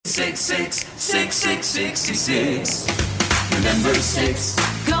6666666. Remember 6.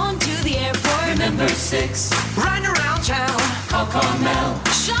 Going to the airport. Remember 6. Riding around town. Call Carmel.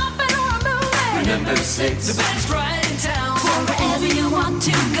 Shopping or moving. Remember 6. The best ride in town. For wherever you want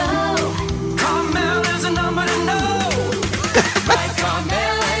to go. Carmel is a number to know. Ride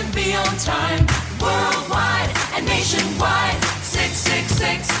Carmel and be on time. Worldwide and nationwide.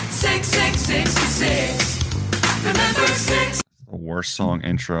 6666666. Remember 6. The worst song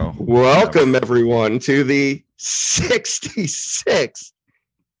intro. Welcome, everyone, to the 66th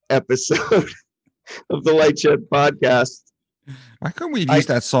episode of the Light Shed Podcast. Why couldn't we use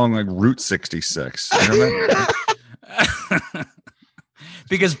that song like Route 66? You know that?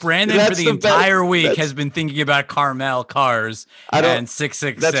 Because Brandon That's for the the entire best. week That's- has been thinking about Carmel cars and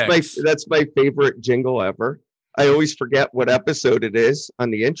 666. That's my favorite jingle ever. I always forget what episode it is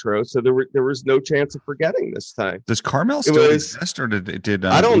on the intro, so there was no chance of forgetting this time. Does Carmel still exist, or did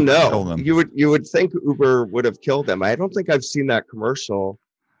I don't Uber kill know. them? You would think Uber would have killed them. I don't think I've seen that commercial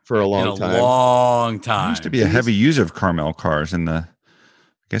for a long time. Long I time. used to be a heavy user of Carmel cars in I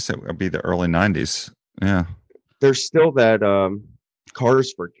guess it would be the early 90s. Yeah. There's still that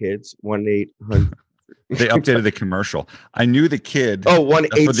Cars for Kids 1-800. They updated the commercial. I knew the kid Oh, for the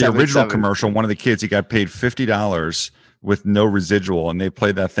original 1-877. commercial. One of the kids, he got paid $50 with no residual, and they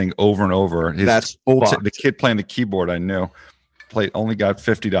played that thing over and over. That's fucked. The kid playing the keyboard, I knew, only got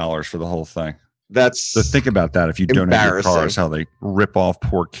 $50 for the whole thing. That's So think about that. If you donate your embarrassing. cars, how they rip off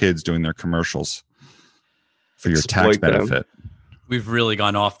poor kids doing their commercials for your tax Exploit them. benefit. We've really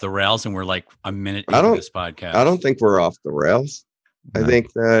gone off the rails, and we're like a minute I into don't- this podcast. I don't think we're off the rails. I No.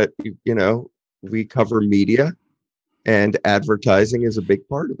 think that, we cover media and advertising is a big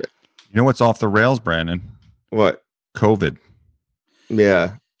part of it. You know what's off the rails, Brandon? What? COVID.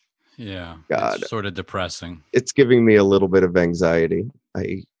 Yeah. Yeah. God. It's sort of depressing. It's giving me a little bit of anxiety.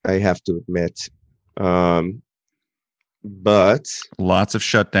 I have to admit. But Lots of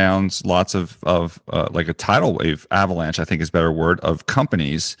shutdowns, lots of like a tidal wave avalanche, I think is a better word, of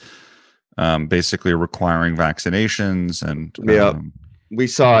companies basically requiring vaccinations and Yeah. we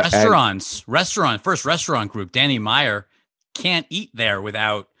saw First restaurant group, Danny Meyer, can't eat there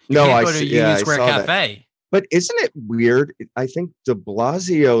without. You No, can't I go to see- Union yeah, I Square saw that. Cafe. But isn't it weird? I think de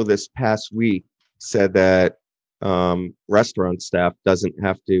Blasio this past week said that restaurant staff doesn't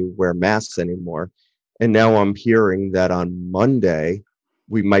have to wear masks anymore. And now I'm hearing that on Monday,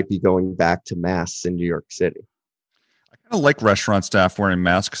 we might be going back to masks in New York City. I kind of like restaurant staff wearing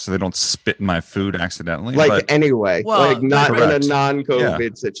masks so they don't spit in my food accidentally. Like but anyway, Well, like not in correct. a non-COVID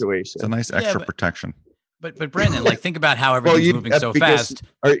Yeah. situation. it's a nice Yeah, extra but- protection. But Brandon, like think about how everything's moving so fast.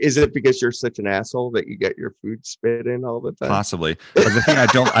 Or is it because you're such an asshole that you get your food spit in all the time? Possibly. But the thing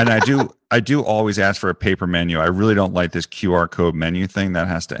I do always ask for a paper menu. I really don't like this QR code menu thing. That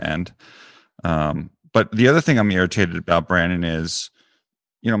has to end. But the other thing I'm irritated about, Brandon, is,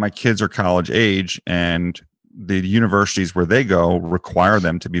 my kids are college age and the universities where they go require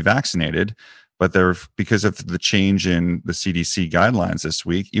them to be vaccinated. But because of the change in the CDC guidelines this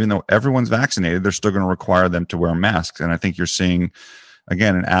week, even though everyone's vaccinated, they're still going to require them to wear masks. And I think you're seeing,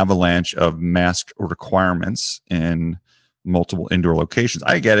 again, an avalanche of mask requirements in multiple indoor locations.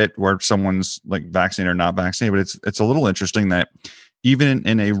 I get it where someone's like vaccinated or not vaccinated, but it's a little interesting that even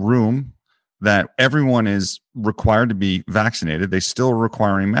in a room that everyone is required to be vaccinated, they still are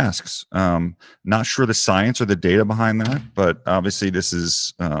requiring masks. Not sure the science or the data behind that, but obviously this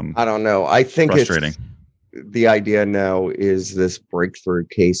is I don't know. I think frustrating. the idea now is this breakthrough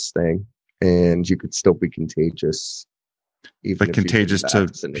case thing, and you could still be contagious. Even But if you've been contagious to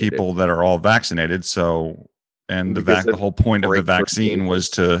vaccinated. people that are all vaccinated. So, and Because the whole point of the breakthrough vaccine was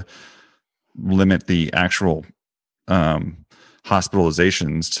to limit the actual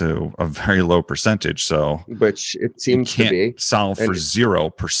hospitalizations to a very low percentage. So Which it you seems to can't be. solve for And-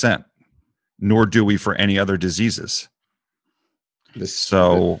 0%, nor do we for any other diseases.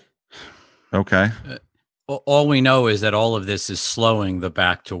 So, okay. All we know is that all of this is slowing the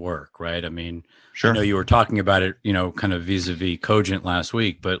back to work, right? I mean, Sure. I know you were talking about it, kind of vis-a-vis Cogent last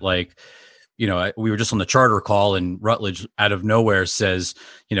week, but like, we were just on the charter call and Rutledge out of nowhere says,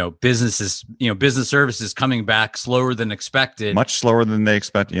 business services coming back slower than expected. Much slower than they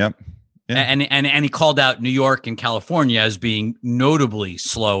expect. Yep. Yeah. And he called out New York and California as being notably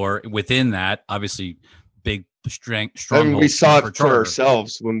slower within that. Obviously, big I strong. mean, we saw it for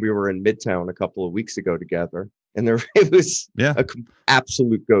ourselves when we were in Midtown a couple of weeks ago together, and it was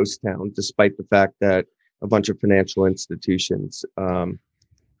absolute ghost town, despite the fact that a bunch of financial institutions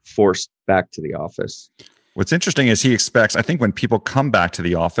forced back to the office. What's interesting is he expects, I think when people come back to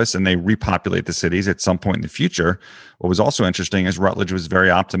the office and they repopulate the cities at some point in the future, what was also interesting is Rutledge was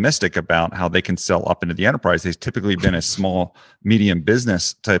very optimistic about how they can sell up into the enterprise. They've typically been a small, medium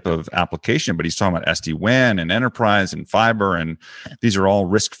business type of application, but he's talking about SD-WAN and enterprise and fiber. And these are all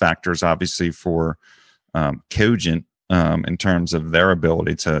risk factors, obviously, for Cogent in terms of their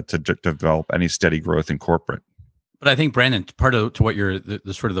ability to develop any steady growth in corporate. But I think, Brandon, part of to what you're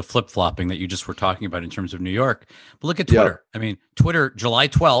the sort of the flip flopping that you just were talking about in terms of New York. But look at Twitter. I mean, Twitter, July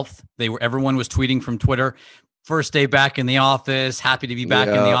 12th, everyone was tweeting from Twitter. First day back in the office, happy to be back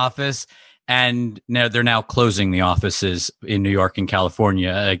in the office. And now they're now closing the offices in New York and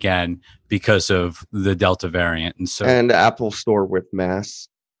California again because of the Delta variant. And Apple Store with masks.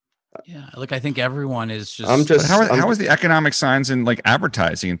 Yeah, look, I think everyone is just. How is the economic signs in like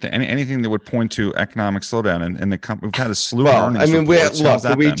advertising and anything that would point to economic slowdown? And we've had a slew of earnings.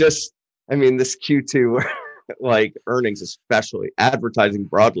 I mean, this Q2, like earnings, especially advertising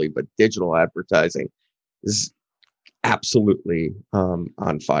broadly, but digital advertising is absolutely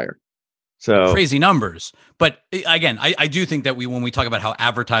on fire. So crazy numbers. But again, I do think that when we talk about how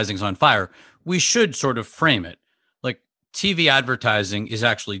advertising's on fire, we should sort of frame it. TV advertising is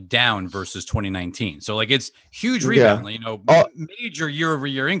actually down versus 2019. So like it's huge rebound, major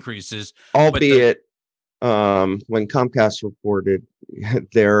year-over-year increases. Albeit when Comcast reported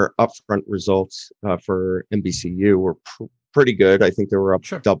their upfront results for NBCU were pretty good. I think they were up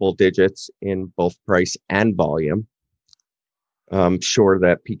double digits in both price and volume. I'm sure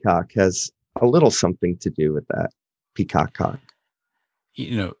that Peacock has a little something to do with that. Peacock.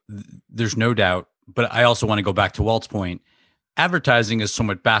 There's no doubt. But I also want to go back to Walt's point. Advertising is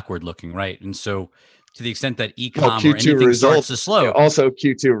somewhat backward looking, right? And so to the extent that e-com or anything starts to slow. Also,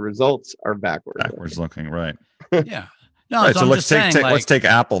 Q2 results are backwards looking, right? Yeah. No, right, so let's take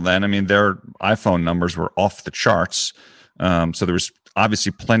Apple then. I mean, their iPhone numbers were off the charts. So there was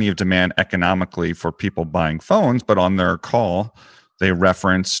obviously plenty of demand economically for people buying phones, but on their call, they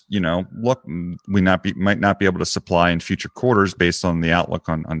referenced, look, we might not be able to supply in future quarters based on the outlook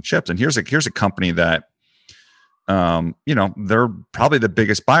on chips. And here's a company that, they're probably the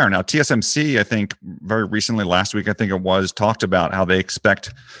biggest buyer now. TSMC, I think, very recently, last week, I think it was, talked about how they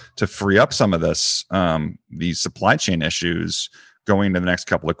expect to free up some of these supply chain issues going into the next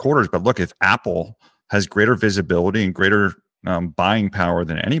couple of quarters. But look, if Apple has greater visibility and greater buying power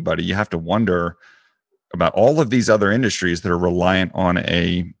than anybody, you have to wonder about all of these other industries that are reliant on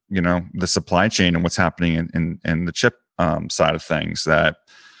the supply chain and what's happening in the chip side of things. That,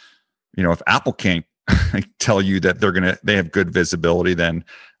 if Apple can't tell you that they have good visibility, then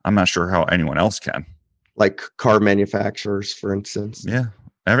I'm not sure how anyone else can. Like car manufacturers, for instance. Yeah,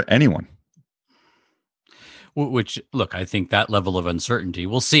 anyone. Which, look, I think that level of uncertainty,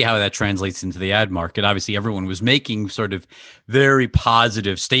 we'll see how that translates into the ad market. Obviously, everyone was making sort of very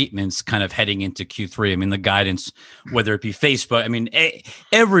positive statements kind of heading into Q3. I mean, the guidance, whether it be Facebook, I mean,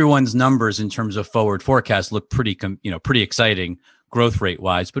 everyone's numbers in terms of forward forecasts look pretty exciting growth rate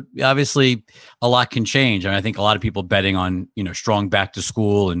wise, but obviously a lot can change. And I think a lot of people betting on, strong back to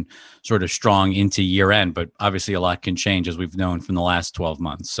school and sort of strong into year end, but obviously a lot can change as we've known from the last 12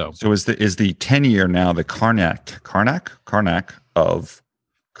 months. So is the 10-year now the Carnac of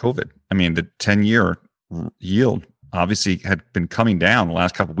COVID? I mean, the 10-year yield obviously had been coming down the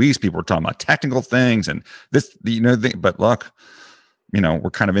last couple of weeks. People were talking about technical things and this, but look,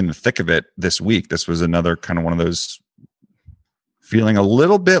 we're kind of in the thick of it this week. This was another kind of one of those feeling a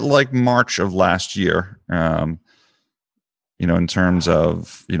little bit like March of last year, in terms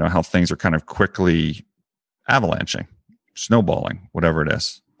of, how things are kind of quickly avalanching, snowballing, whatever it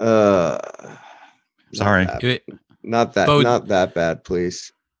is. Sorry. Not that bad,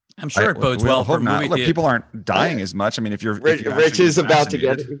 please. I'm sure it bodes well for movie. Look, people aren't dying as much. I mean, if Rich is about to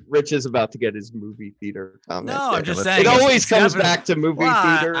get his movie theater comment. No, I'm just saying it always comes back to movie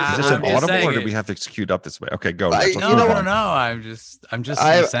theaters. Is this an audible, or do we have to queued up this way? Okay, go. No. I'm just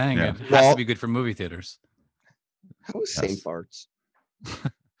saying it has to be good for movie theaters. How was St. Bart's?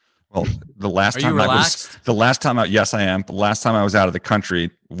 Well, the last time I was out of the country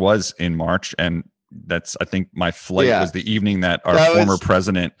was in March, and I think my flight was the evening that our former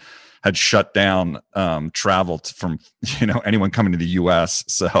president had shut down travel from anyone coming to the U.S.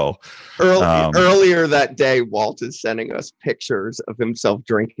 So earlier that day, Walt is sending us pictures of himself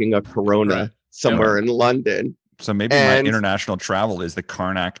drinking a Corona somewhere in London. So maybe my international travel is the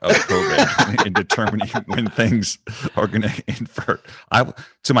Carnac of COVID in determining when things are going to invert.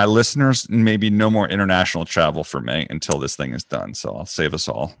 To my listeners, maybe no more international travel for me until this thing is done. So I'll save us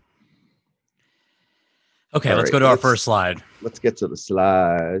all. Okay, let's go to our first slide. Let's get to the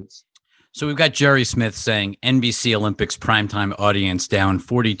slides. So we've got Jerry Smith saying NBC Olympics primetime audience down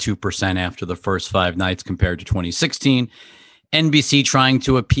 42% after the first 5 nights compared to 2016. NBC trying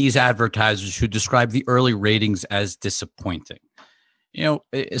to appease advertisers who describe the early ratings as disappointing. You know,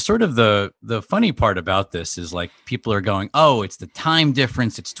 it's sort of the funny part about this is like people are going, oh, it's the time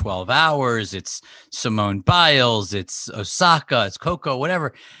difference. It's 12 hours. It's Simone Biles. It's Osaka. It's Coco,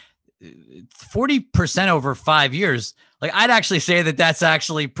 whatever. 40% over 5 years. Like, I'd actually say that that's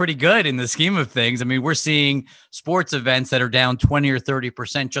actually pretty good in the scheme of things. I mean, we're seeing sports events that are down 20 or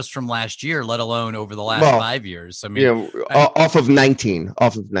 30% just from last year, let alone over the last 5 years. I mean, off of 19.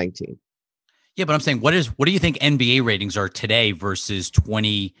 Yeah, but I'm saying, what do you think NBA ratings are today versus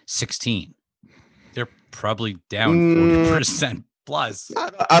 2016? They're probably down 40% plus.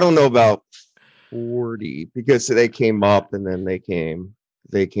 I don't know about 40 because they came up and then they came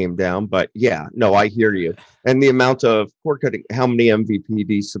down. But yeah, no, I hear you. And the amount of cord cutting, how many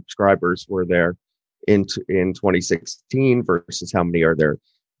MVPD subscribers were there in 2016 versus how many are there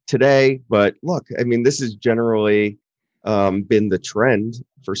today? But look, I mean, this is generally been the trend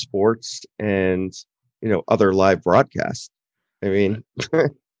for sports and other live broadcasts. I mean,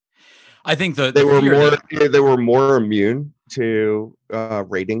 I think they were more immune to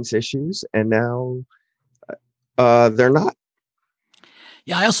ratings issues, and now they're not.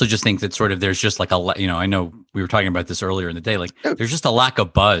 Yeah, I also just think that sort of there's just like I know we were talking about this earlier in the day. Like, there's just a lack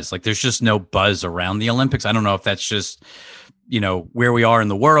of buzz. Like, there's just no buzz around the Olympics. I don't know if that's just where we are in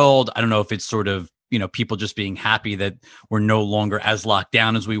the world. I don't know if it's sort of people just being happy that we're no longer as locked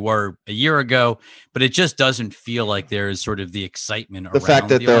down as we were a year ago, but it just doesn't feel like there is sort of the excitement around the fact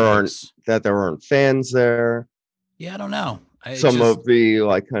that Olympics. there aren't fans there. Yeah, I don't know. Some of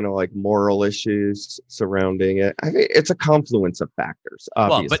the kind of moral issues surrounding it. I mean, it's a confluence of factors,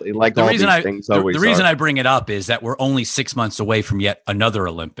 obviously. Well, but the reason I bring it up is that we're only 6 months away from yet another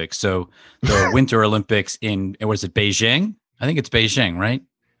Olympics. So the Winter Olympics in Beijing? I think it's Beijing, right?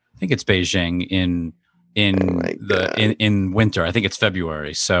 I think it's Beijing in winter. I think it's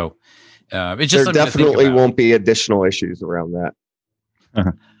February. So it's just there definitely won't be additional issues around that.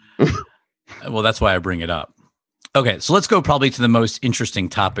 Well, that's why I bring it up. Okay, so let's go probably to the most interesting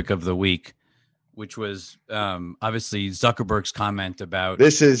topic of the week, which was obviously Zuckerberg's comment about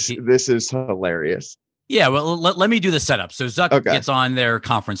this is hilarious. Yeah, well, let me do the setup. So Zuck gets on their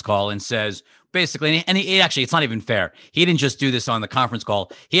conference call and says, basically, and he actually, it's not even fair. He didn't just do this on the conference call.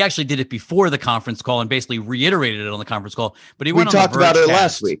 He actually did it before the conference call and basically reiterated it on the conference call. But we talked about it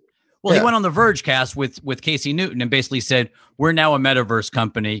last week. Well, he went on the Verge cast with Casey Newton and basically said, we're now a metaverse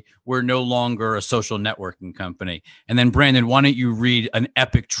company. We're no longer a social networking company. And then, Brandon, why don't you read an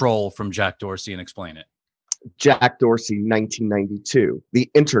epic troll from Jack Dorsey and explain it? Jack Dorsey, 1992. The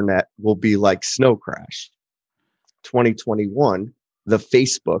internet will be like Snow Crash. 2021. The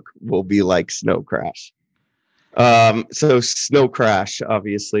Facebook will be like Snow Crash. So Snow Crash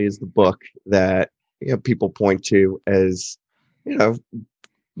obviously is the book that people point to as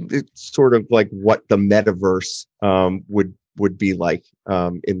it's sort of like what the metaverse would be like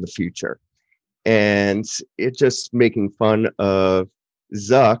in the future, and it just making fun of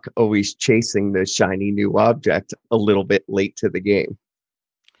Zuck always chasing the shiny new object a little bit late to the game,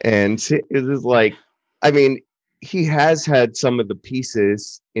 and it is like, I mean, he has had some of the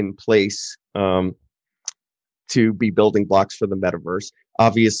pieces in place to be building blocks for the metaverse.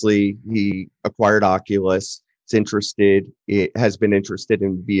 Obviously, he acquired Oculus. It has been interested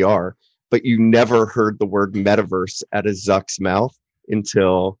in VR, but you never heard the word metaverse out of Zuck's mouth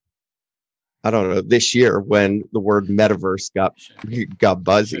until, I don't know, this year when the word metaverse got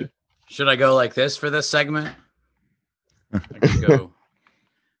buzzy. Should I go like this for this segment? I could go.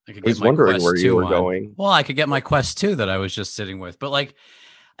 I was wondering where you were going. Well, I could get my Quest 2 that I was just sitting with, but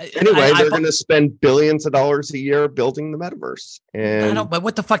anyway, they're going to spend billions of dollars a year building the metaverse. And but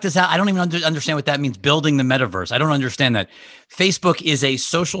what the fuck does that? I don't even understand what that means. Building the metaverse. I don't understand that. Facebook is a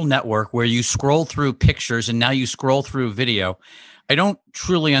social network where you scroll through pictures and now you scroll through video. I don't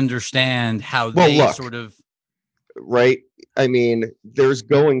truly understand how sort of. Right. I mean, there's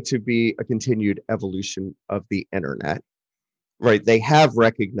going to be a continued evolution of the internet. Right. They have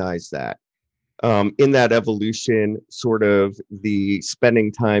recognized that. In that evolution, sort of the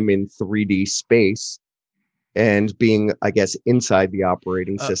spending time in 3D space and being, I guess, inside the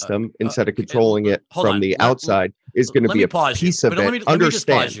operating system instead of controlling it from the outside is going to be a piece of it. Let me just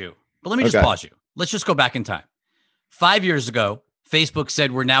pause you. Let's just go back in time. 5 years ago, Facebook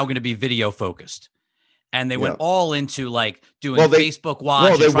said we're now going to be video focused. And they went all into doing Facebook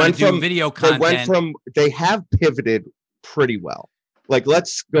Watch and trying to do video content. They have pivoted pretty well.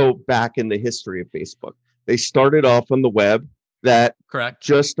 Let's go back in the history of Facebook. They started off on the web that Correct.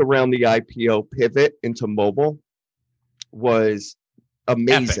 just around the IPO pivot into mobile was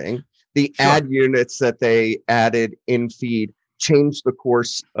amazing. Epic. The Sure. ad units that they added in feed changed the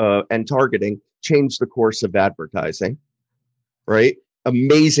course and targeting changed the course of advertising, right?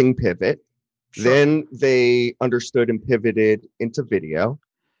 Amazing pivot. Sure. Then they understood and pivoted into video.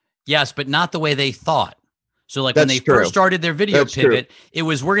 Yes, but not the way they thought. So like when That's they true. first started their video That's pivot, it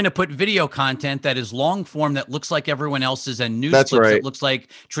was we're going to put video content that is long form that looks like everyone else's and news That's clips right. that looks like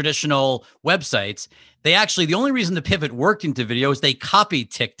traditional websites. They actually, the only reason the pivot worked into video is they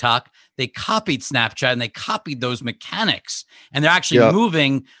copied TikTok, they copied Snapchat, and they copied those mechanics. And they're actually Yeah.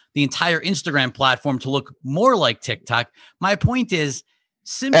 moving the entire Instagram platform to look more like TikTok. My point is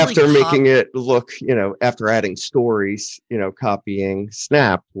simply After making it look, after adding stories, copying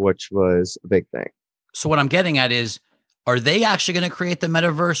Snap, which was a big thing. So what I'm getting at is, are they actually going to create the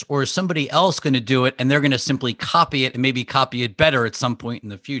metaverse, or is somebody else going to do it and they're going to simply copy it and maybe copy it better at some point in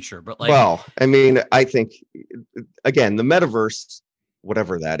the future? But like, Well, I mean, I think, again, the metaverse,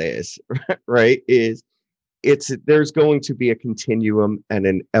 whatever that is, right, there's going to be a continuum and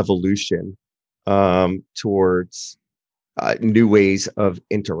an evolution towards new ways of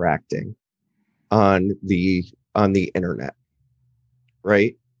interacting on the internet,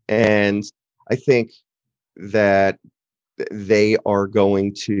 right? And I think that they are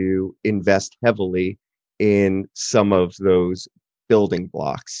going to invest heavily in some of those building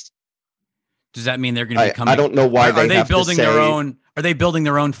blocks. does that mean they're going to become? I don't know why Are they have to building say, their own? Are they building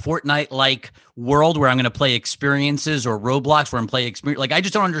their own Fortnite-like world where I'm going to play experiences, or Roblox where I'm playing experience? Like, I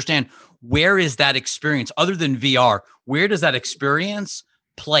just don't understand, where is that experience other than VR? Where does that experience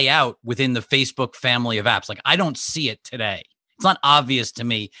play out within the Facebook family of apps? Like, I don't see it today. It's not obvious to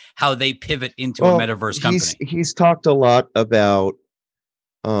me how they pivot into a metaverse company. He's talked a lot about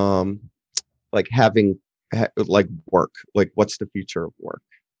like having like work, like what's the future of work,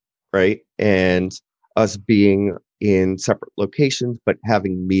 right? And us being in separate locations but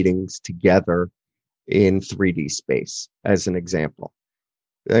having meetings together in 3D space, as an example.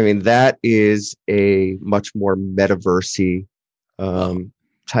 I mean, that is a much more metaversy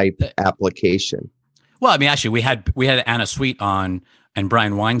type application. Well, I mean, actually, we had Anna Sweet on and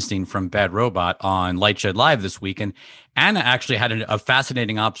Brian Weinstein from Bad Robot on Lightshed Live this week, and Anna actually had a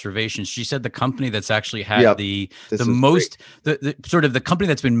fascinating observation. She said the company that's actually had the sort of the company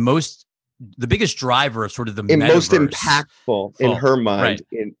that's been the biggest driver of sort of the metaverse, most impactful in her mind,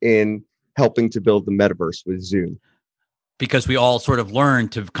 right, in helping to build the metaverse was Zoom. Because we all sort of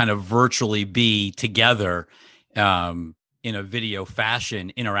learned to kind of virtually be together in a video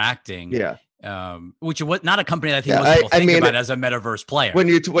fashion, interacting. Yeah. Which was not a company that I think most people think about as a metaverse player. When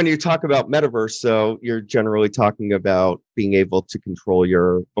you talk about metaverse, so you're generally talking about being able to control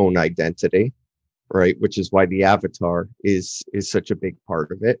your own identity, right? Which is why the avatar is such a big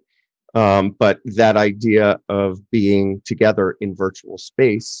part of it. But that idea of being together in virtual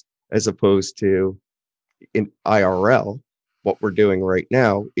space as opposed to in IRL, what we're doing right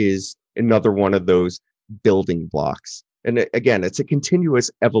now, is another one of those building blocks. And again, it's a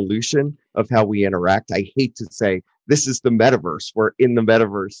continuous evolution of how we interact. I hate to say this is the metaverse. We're in the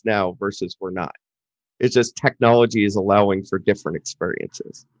metaverse now versus we're not. It's just technology is allowing for different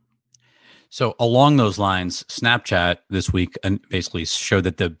experiences. So along those lines, Snapchat this week basically showed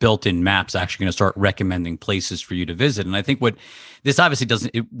that the built-in maps actually going to start recommending places for you to visit. And I think what this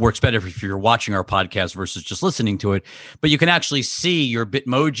obviously it works better if you're watching our podcast versus just listening to it, but you can actually see your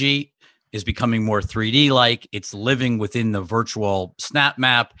Bitmoji is becoming more 3D like. It's living within the virtual Snap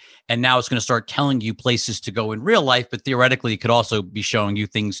map. And now it's going to start telling you places to go in real life, but theoretically it could also be showing you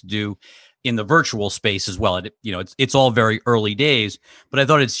things to do in the virtual space as well. It's all very early days, but I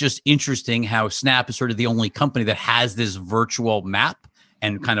thought it's just interesting how Snap is sort of the only company that has this virtual map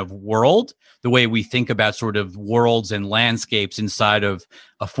and kind of world, the way we think about sort of worlds and landscapes inside of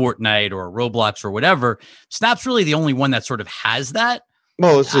a Fortnite or a Roblox or whatever. Snap's really the only one that sort of has that.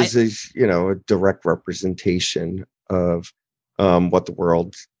 Well, this is a direct representation of what the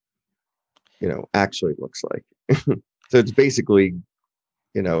world, actually looks like. So it's basically,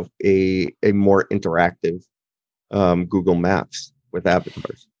 a more interactive Google Maps with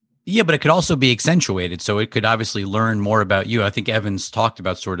avatars. Yeah, but it could also be accentuated. So it could obviously learn more about you. I think Evans talked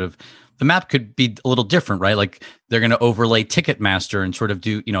about sort of the map could be a little different, right? Like they're going to overlay Ticketmaster and sort of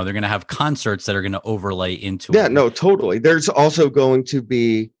do, they're going to have concerts that are going to overlay into it. Yeah, no, totally. There's also going to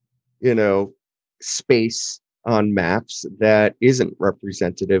be, space on maps that isn't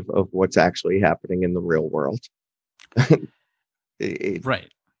representative of what's actually happening in the real world. Right.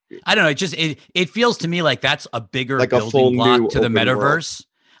 I don't know. It feels to me like that's a bigger like building block to the metaverse. World.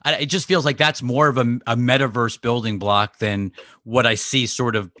 it just feels like that's more of a metaverse building block than what I see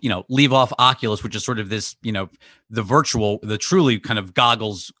sort of, leave off Oculus, which is sort of this, the truly kind of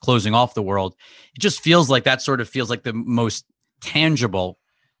goggles closing off the world. It just feels like that sort of feels like the most tangible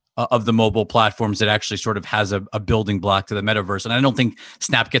of the mobile platforms that actually sort of has a building block to the metaverse. And I don't think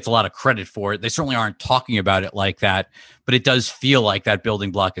Snap gets a lot of credit for it. They certainly aren't talking about it like that, but it does feel like that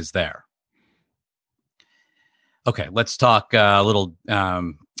building block is there. Okay, let's talk a little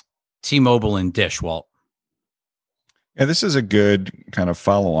T-Mobile and Dish, Walt. Yeah, this is a good kind of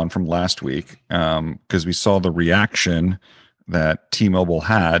follow-on from last week because we saw the reaction that T-Mobile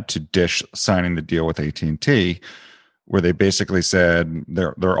had to Dish signing the deal with AT&T, where they basically said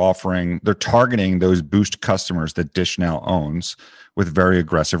they're targeting those Boost customers that Dish now owns with very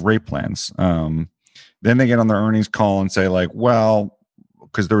aggressive rate plans. Then they get on their earnings call and say like, well,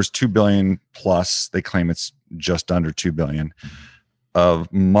 because there was $2 billion plus, they claim it's just under $2 billion of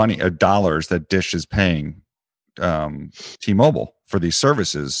dollars that Dish is paying T-Mobile for these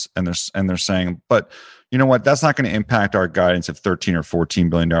services, and they're saying, but you know what? That's not going to impact our guidance of $13 or $14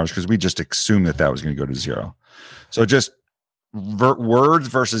 billion because we just assumed that was going to go to zero. So just words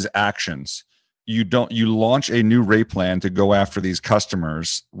versus actions. You launch a new rate plan to go after these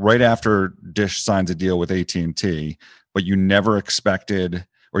customers right after Dish signs a deal with AT&T, but you never expected,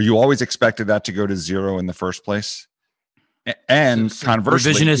 or you always expected that to go to zero in the first place. And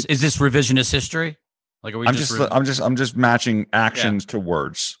conversely, is this revisionist history? Like, are we I'm just matching actions to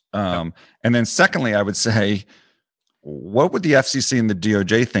words. And then secondly, I would say, what would the FCC and the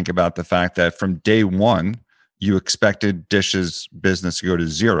DOJ think about the fact that from day one, you expected Dish's business to go to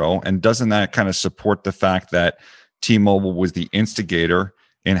zero? And doesn't that kind of support the fact that T-Mobile was the instigator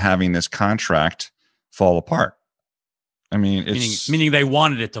in having this contract fall apart? I mean, meaning they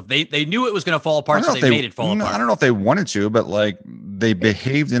wanted it to. They knew it was going to fall apart, so they made it fall apart. I don't know if they wanted to, but like they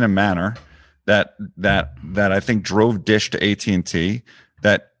behaved in a manner that I think drove Dish to AT&T.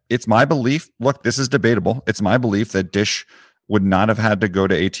 That it's my belief. Look, this is debatable. It's my belief that Dish would not have had to go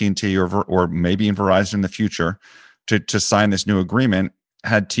to AT&T or maybe in Verizon in the future to sign this new agreement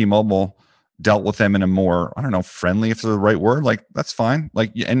had T-Mobile dealt with them in a more, I don't know, friendly, if it's the right word. Like, that's fine.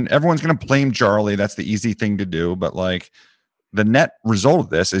 Like, and everyone's going to blame Charlie. That's the easy thing to do. But like, the net result of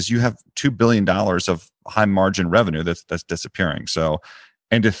this is you have $2 billion of high margin revenue that's disappearing. So,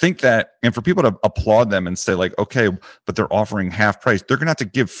 and to think that, and for people to applaud them and say like, okay, but they're offering half price, they're going to have to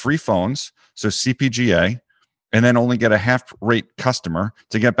give free phones. So CPGA, and then only get a half rate customer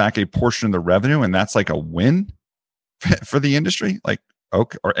to get back a portion of the revenue. And that's like a win for the industry. Like,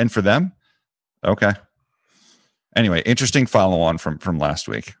 okay. And for them. Okay. Anyway, interesting follow on from last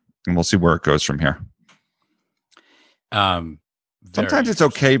week, and we'll see where it goes from here. Sometimes it's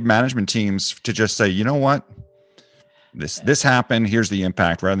okay, management teams, to just say, you know what, this happened. Here's the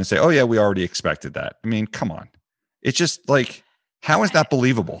impact, rather than say, oh yeah, we already expected that. I mean, come on. It's just like, how is that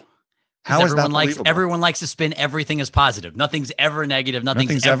believable? How is that believable? Everyone likes to spin everything as positive. Nothing's ever negative.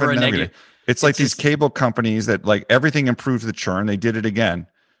 Nothing's ever negative. It's like these cable companies that like everything improves the churn. They did it again.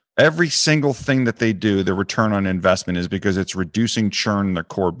 Every single thing that they do, the return on investment is because it's reducing churn in their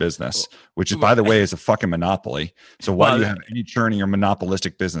core business, which is, by the way, is a fucking monopoly. So why do you have any churn in your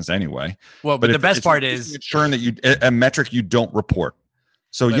monopolistic business anyway? Well, but the best part is churn that a metric you don't report.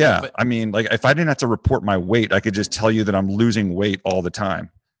 So I mean, like if I didn't have to report my weight, I could just tell you that I'm losing weight all the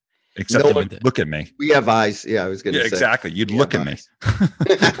time. Except look at me. We have eyes. Yeah, I was going to say. Exactly. You'd look at me.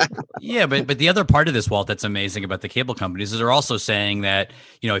 Yeah, but the other part of this, Walt, that's amazing about the cable companies is they're also saying that,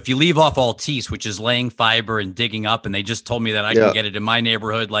 if you leave off Altice, which is laying fiber and digging up, and they just told me that I can get it in my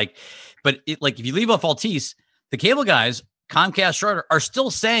neighborhood, if you leave off Altice, the cable guys, Comcast, Charter, are still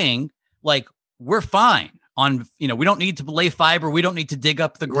saying like, we're fine. We don't need to lay fiber. We don't need to dig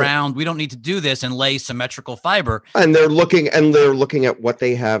up the ground. We don't need to do this and lay symmetrical fiber. And they're looking at what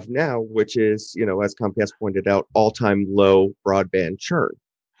they have now, which is, as Comcast pointed out, all-time low broadband churn.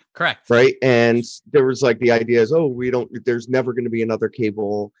 Correct. Right. And there was like the idea is, there's never going to be another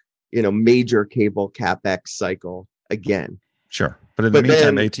cable, major cable CapEx cycle again. Sure. But in the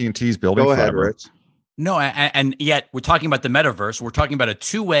meantime, AT&T is building fiber. Go ahead, Rich. No, and yet we're talking about the metaverse. We're talking about a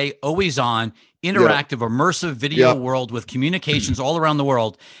two-way, always-on, interactive, immersive video world with communications all around the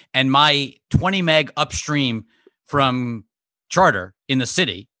world. And my 20 meg upstream from Charter in the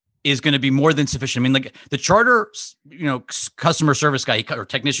city is going to be more than sufficient. I mean, like the Charter, customer service guy or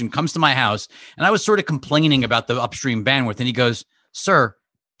technician comes to my house, and I was sort of complaining about the upstream bandwidth, and he goes, "Sir,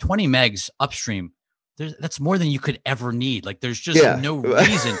 20 megs upstream, that's more than you could ever need. Like, there's just no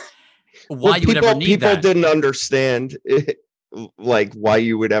reason." Why you would ever need that. People didn't understand like why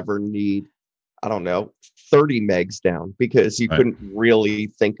you would ever need, I don't know, 30 megs down because you Right. couldn't really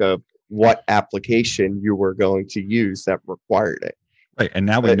think of what application you were going to use that required it. Right. And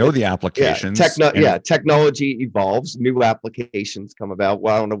now we know the applications. and Technology evolves, new applications come about.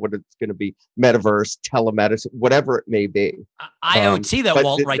 Well, I don't know what it's going to be, metaverse, telemedicine, whatever it may be. IoT that But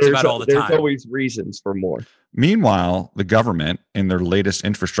Walt writes about all the There's time. always reasons for more. Meanwhile, the government, in their latest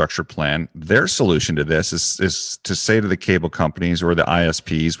infrastructure plan, their solution to this is to say to the cable companies or the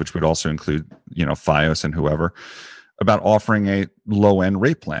ISPs, which would also include, Fios and whoever, about offering a low-end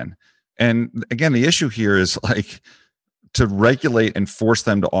rate plan. And again, the issue here is like to regulate and force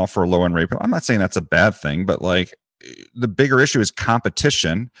them to offer a low-end rate plan. I'm not saying that's a bad thing, but like the bigger issue is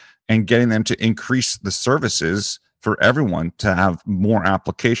competition and getting them to increase the services for everyone to have more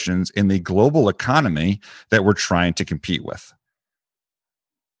applications in the global economy that we're trying to compete with.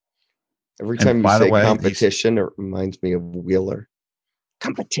 Every And time you by the say way, competition, it reminds me of Wheeler.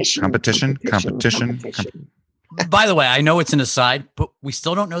 Competition. By the way, I know it's an aside, but we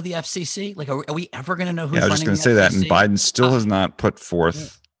still don't know the FCC. Like, are we ever going to know who's Yeah, I was running just going to the say that, and FCC? Biden still has not put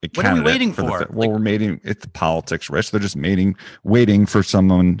forth a What are we candidate waiting the for? well, we're waiting. It's politics, Rich. They're just waiting for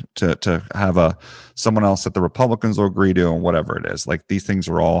someone to have someone else that the Republicans will agree to, and whatever it is. Like these things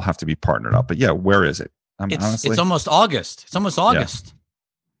are all have to be partnered up. But yeah, where is it? It's almost August. It's almost August.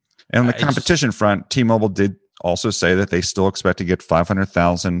 And on the competition front, T-Mobile did also say that they still expect to get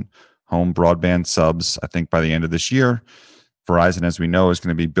 500,000 home broadband subs, I think, by the end of this year. Verizon, as we know, is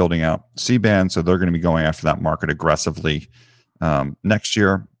going to be building out C-band, so they're going to be going after that market aggressively next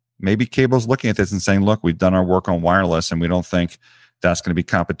year. Maybe cable's looking at this and saying, look, we've done our work on wireless, and we don't think that's going to be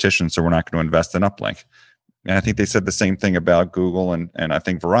competition, so we're not going to invest in uplink. And I think they said the same thing about Google and I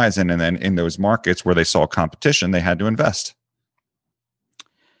think Verizon, and then in those markets where they saw competition, they had to invest.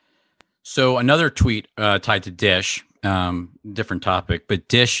 So another tweet tied to Dish, different topic, but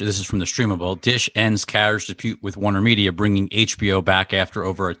Dish, this is from the Streamable, Dish ends carriage dispute with Warner Media, bringing HBO back after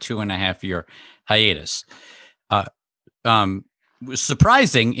over a 2.5-year hiatus. Was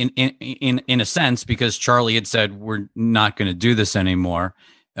surprising in a sense, because Charlie had said, we're not going to do this anymore.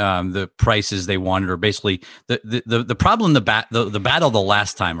 The prices they wanted, or basically the problem, the battle the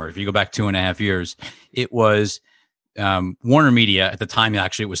last time, or if you go back 2.5 years, it was Warner Media at the time.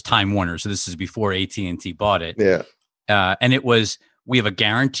 Actually, it was Time Warner. So this is before AT&T bought it. Yeah. And it was, we have a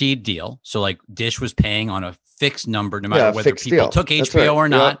guaranteed deal. So like Dish was paying on a fixed number, no matter whether people deal. took That's HBO right. or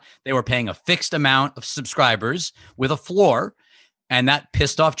not. Yep. They were paying a fixed amount of subscribers with a floor. And that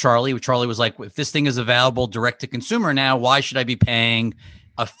pissed off Charlie. Charlie was like, if this thing is available direct to consumer now, why should I be paying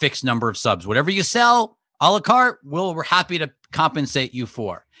a fixed number of subs? Whatever you sell, a la carte, we're happy to compensate you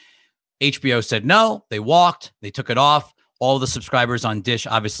for. HBO said no. They walked. They took it off. All the subscribers on Dish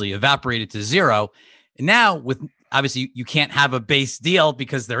obviously evaporated to zero. And now, with obviously, you can't have a base deal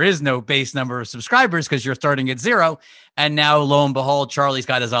because there is no base number of subscribers because you're starting at zero. And now, lo and behold, Charlie's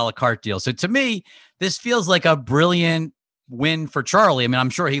got his a la carte deal. So to me, this feels like a brilliant win for Charlie. I mean, I'm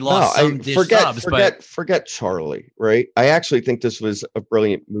sure he lost some Dish subs, but forget Charlie, right? I actually think this was a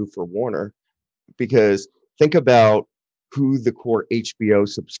brilliant move for Warner, because think about who the core HBO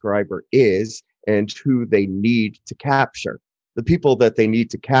subscriber is and who they need to capture. The people that they need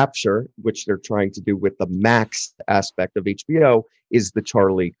to capture, which they're trying to do with the Max aspect of HBO, is the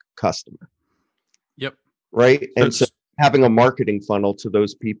Charlie customer. Yep. Right. And so having a marketing funnel to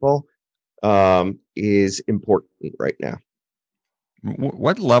those people is important right now.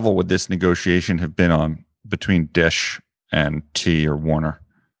 What level would this negotiation have been on between Dish and T or Warner?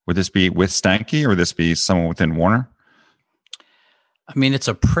 Would this be with Stanky, or would this be someone within Warner? I mean, it's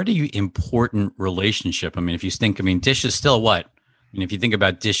a pretty important relationship. I mean, if you think, Dish is still what? I mean, if you think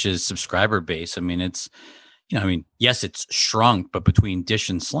about Dish's subscriber base, I mean, it's, yes, it's shrunk, but between Dish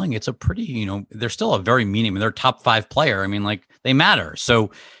and Sling, it's a pretty, they're still a very they're a top 5 player. I mean, like, they matter.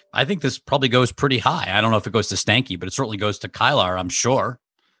 So I think this probably goes pretty high. I don't know if it goes to Stanky, but it certainly goes to Kylar, I'm sure,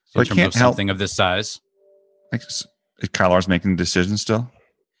 in terms of something of this size. Is Kylar's making decisions still?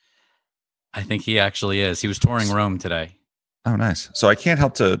 I think he actually is. He was touring Rome today. Oh, nice. So I can't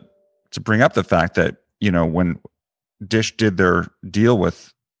help to bring up the fact that, when Dish did their deal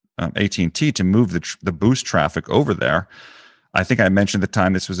with AT&T to move the Boost traffic over there, I think I mentioned at the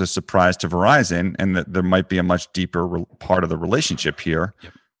time this was a surprise to Verizon, and that there might be a much deeper part of the relationship here.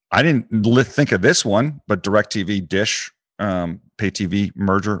 Yep. I didn't think of this one, but DirecTV Dish pay TV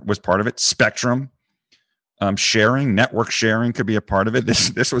merger was part of it. Spectrum sharing, network sharing could be a part of it.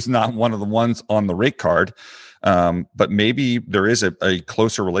 This was not one of the ones on the rate card, but maybe there is a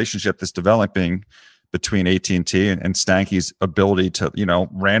closer relationship that's developing between AT&T and Stanky's ability to,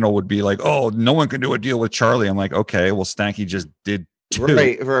 Randall would be like, oh, no one can do a deal with Charlie. I'm like, okay, well, Stanky just did two.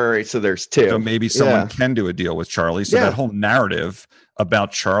 Right. So there's two. So maybe someone can do a deal with Charlie. So that whole narrative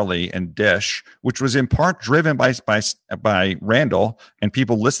about Charlie and Dish, which was in part driven by Randall and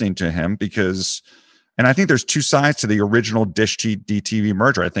people listening to him, and I think there's two sides to the original Dish DTV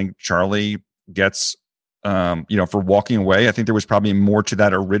merger. I think Charlie gets, for walking away. I think there was probably more to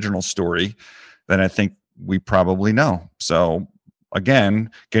that original story than I think we probably know. So again,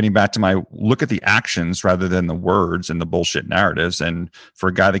 getting back to my look at the actions rather than the words and the bullshit narratives. And for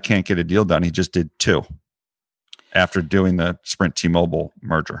a guy that can't get a deal done, he just did two after doing the Sprint T-Mobile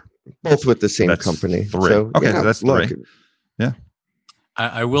merger. Both with the same company. Three. So, that's three. Yeah.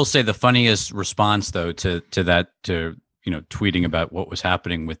 I will say the funniest response though to that, tweeting about what was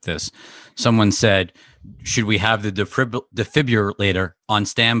happening with this. Someone said, should we have the defibrillator on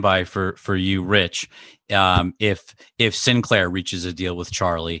standby for you, Rich, if Sinclair reaches a deal with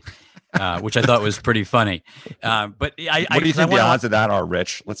Charlie, which I thought was pretty funny. But what do you think the odds of that are,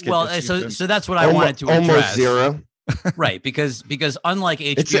 Rich? Let's get so that's what I wanted to address. Almost zero. Right, because unlike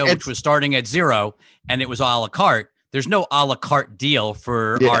HBO, which was starting at zero and it was a la carte, there's no a la carte deal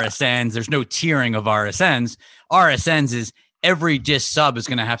for RSNs. There's no tiering of RSNs. RSNs is every Dish sub is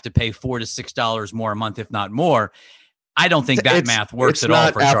going to have to pay $4 to $6 more a month, if not more. I don't think that math works at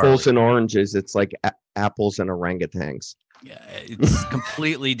all for Charlie. It's not apples and oranges. It's like apples and orangutans. Yeah, it's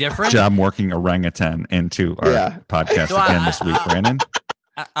completely different. I'm working orangutan into our podcast again this week, Brandon.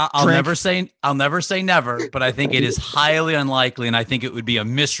 I'll never say never, but I think it is highly unlikely, and I think it would be a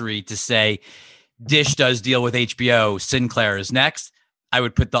mystery to say Dish does deal with HBO, Sinclair is next. I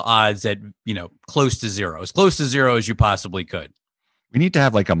would put the odds at, close to zero, as close to zero as you possibly could. We need to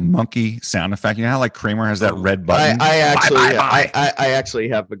have like a monkey sound effect. You know how like Kramer has that red button? I actually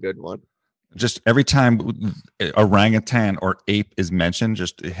have a good one. Just every time orangutan or ape is mentioned,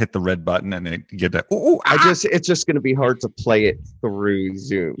 just hit the red button and then get that. It's just going to be hard to play it through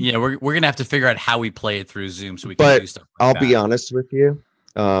Zoom. Yeah, we're going to have to figure out how we play it through Zoom so we can do stuff like I'll that. Be honest with you.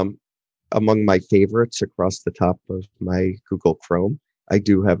 Among my favorites across the top of my Google Chrome, I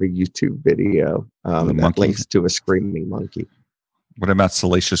do have a YouTube video that links to a screaming monkey. What about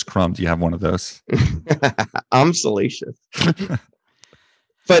Salacious Crumb? Do you have one of those? I'm salacious.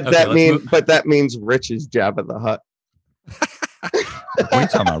 But that means Rich is Jabba the Hutt. What are you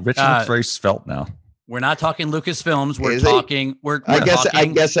talking about? Rich looks very svelte now. We're not talking Lucasfilms. I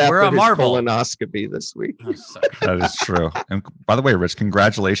guess after we're a his Marvel colonoscopy this week. That is true. And by the way, Rich,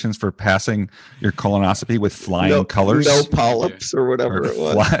 congratulations for passing your colonoscopy with flying colors. No polyps or whatever it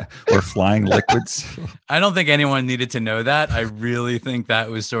was. Or flying liquids. I don't think anyone needed to know that. I really think that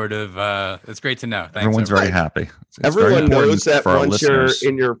was sort of, it's great to know. Thanks, everyone's very happy. Everyone knows that once you're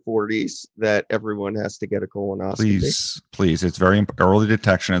in your 40s, that everyone has to get a colonoscopy. Please. It's very early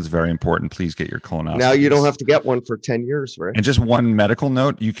detection. It's very important. Please get your colonoscopy. Now you don't have to get one for 10 years, right? And just one medical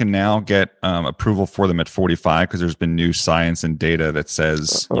note, you can now get approval for them at 45 because there's been new science and data that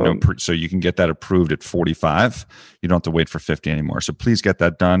says, so you can get that approved at 45. You don't have to wait for 50 anymore. So please get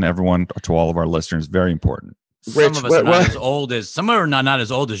that done, everyone, to all of our listeners. Very important. Rich, some of us are not as old as, some are not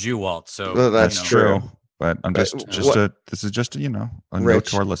as old as you, Walt. So that's true. But I'm this is just a note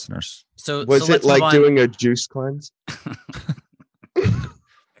to our listeners. So was it like doing a juice cleanse?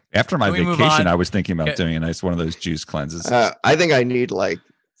 After my vacation, I was thinking about doing a nice one of those juice cleanses. I think I need like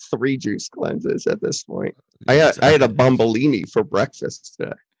 3 juice cleanses at this point. I had a Bombolini for breakfast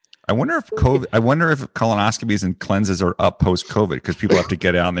today. I wonder if colonoscopies and cleanses are up post COVID because people have to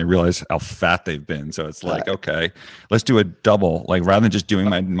get out and they realize how fat they've been. So it's like, okay, let's do a double. Like rather than just doing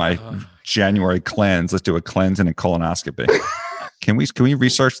my January cleanse, let's do a cleanse and a colonoscopy. Can we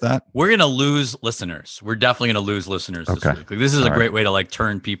research that? We're going to lose listeners. We're definitely going to lose listeners this week. Like, this is a great way to like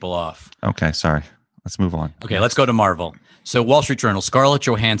turn people off. Okay, sorry. Let's move on. Okay, let's go to Marvel. So Wall Street Journal, Scarlett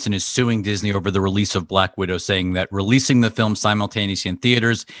Johansson is suing Disney over the release of Black Widow, saying that releasing the film simultaneously in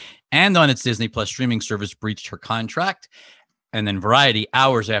theaters and on its Disney Plus streaming service breached her contract. And then Variety,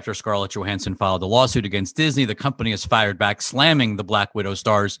 hours after Scarlett Johansson filed a lawsuit against Disney, the company has fired back, slamming the Black Widow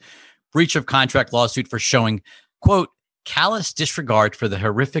star's breach of contract lawsuit for showing, quote, callous disregard for the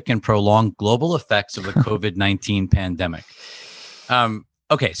horrific and prolonged global effects of the COVID-19 pandemic.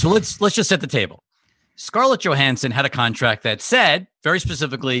 Okay, so let's just set the table. Scarlett Johansson had a contract that said, very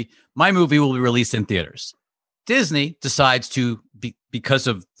specifically, my movie will be released in theaters. Disney decides to, because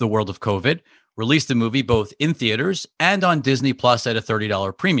of the world of COVID, release the movie both in theaters and on Disney Plus at a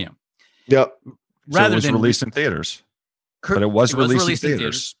 $30 premium. Yep. So it was released in theaters. But it was released in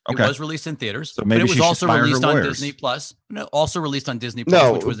theaters. Okay. It was released in theaters. So maybe but it was also released on Disney Plus. No, also released on Disney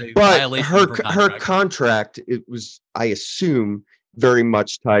Plus, which was a violation of her contract. It was, I assume, very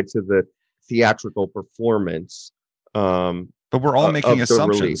much tied to the theatrical performance But we're all making of the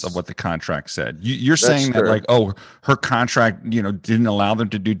assumptions release. of what the contract said. You're That's saying that true. like, oh, her contract, didn't allow them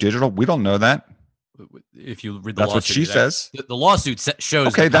to do digital. We don't know that. If you read the That's lawsuit, what she says. The lawsuit shows.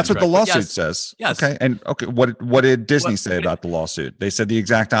 Okay, that's what the contract, but lawsuit yes, says. Yes. Okay, and okay, what did Disney What- say about the lawsuit? They said the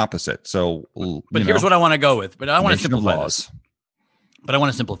exact opposite. So, But here's what I want to go with. But I want to nation of simplify laws. this. But I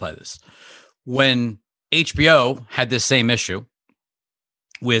want to simplify this. When HBO had this same issue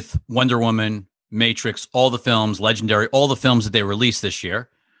with Wonder Woman, Matrix, all the films, Legendary, all the films that they released this year,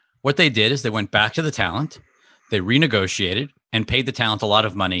 what they did is they went back to the talent, they renegotiated and paid the talent a lot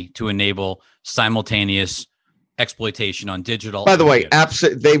of money to enable simultaneous exploitation on digital. By the way,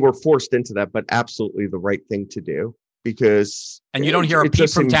 theaters. they were forced into that, but absolutely the right thing to do because. And you don't hear a it peep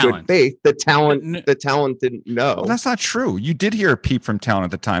just from in good talent. faith, the N- talent didn't know. Well, that's not true. You did hear a peep from talent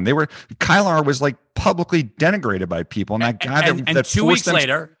at the time. Kylar was like publicly denigrated by people, and that guy and that 2 forced weeks them to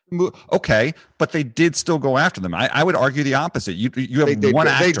later, move. Okay, but they did still go after them. I would argue the opposite. You have They did, one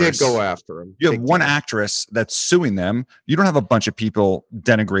they actress. did go after him. You have big one time. actress that's suing them. You don't have a bunch of people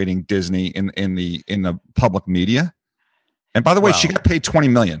denigrating Disney in the public media. And by the way, she Well- got paid $20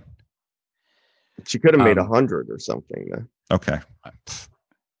 million. She could have made Um, 100 or something. Though. Okay,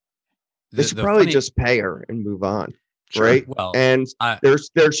 They should probably just pay her and move on, Sure. right? Well, And I-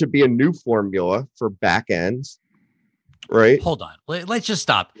 there should be a new formula for back ends, right? hold on. Let's just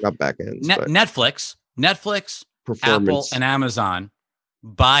stop. Not back ends, but Netflix, Apple, performance. and Amazon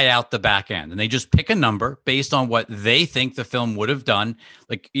buy out the back end, and they just pick a number based on what they think the film would have done,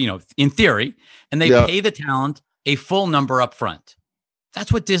 like in theory, and they Yeah. pay the talent a full number up front.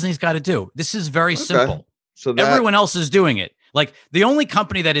 That's what Disney's got to do. This is very Okay. simple. So that, Everyone else is doing it. Like the only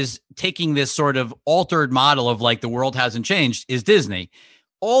company that is taking this sort of altered model of like the world hasn't changed is Disney.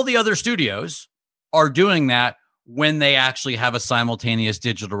 All the other studios are doing that when they actually have a simultaneous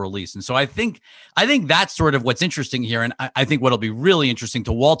digital release. And so I think that's sort of what's interesting here. And I think what'll be really interesting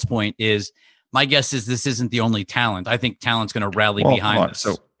to Walt's point is my guess is this isn't the only talent. I think talent's going to rally Well, behind hold on. this.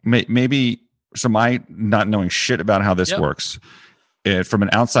 So maybe my not knowing shit about how this Yep. works. From an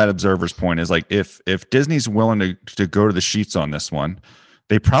outside observer's point is like if Disney's willing to go to the sheets on this one,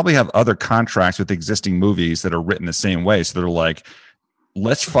 they probably have other contracts with existing movies that are written the same way. So they're like,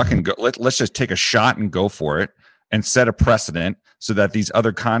 let's fucking go. Let's just take a shot and go for it and set a precedent so that these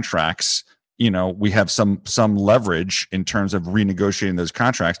other contracts, we have some leverage in terms of renegotiating those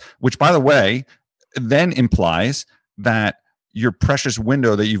contracts, which by the way, then implies that your precious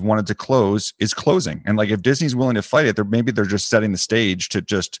window that you've wanted to close is closing. And like, if Disney's willing to fight it, maybe they're just setting the stage to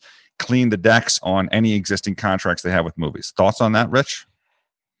just clean the decks on any existing contracts they have with movies. Thoughts on that, Rich?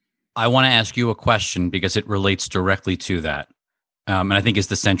 I want to ask you a question because it relates directly to that. And I think it's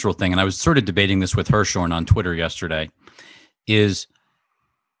the central thing. And I was sort of debating this with Hirschhorn on Twitter yesterday, is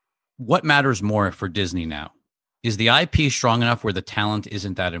what matters more for Disney now? Is the IP strong enough where the talent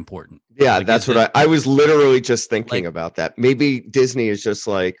isn't that important? Yeah, Like, that's is what I was literally just thinking like- about that. Maybe Disney is just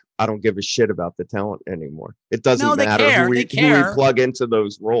like, I don't give a shit about the talent anymore. It doesn't No, they matter care. who They we care. plug into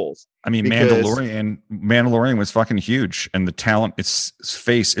those roles. I mean, Because- Mandalorian was fucking huge, and the talent, its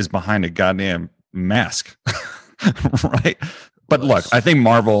face is behind a goddamn mask, right? But look, I think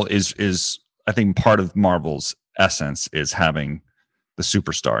Marvel is I think part of Marvel's essence is having the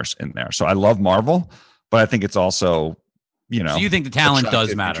superstars in there. So I love Marvel, but I think it's also, So you think the talent does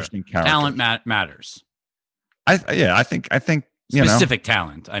attractive, matter? interesting characters. Talent matters. I think Specific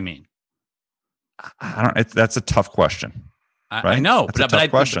talent. I mean, I don't. That's a tough question. I Right? know, That's a tough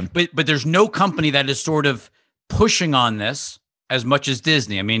question. But there's no company that is sort of pushing on this as much as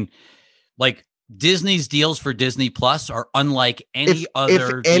Disney. I mean, like Disney's deals for Disney Plus are unlike any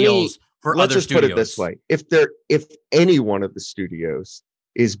other deals for Let's other just studios. put it this way: if any one of the studios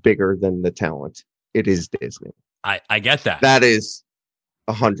is bigger than the talent, it is Disney. I get that. That is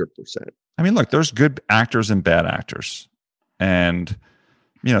 100%. I mean, look, there's good actors and bad actors. And,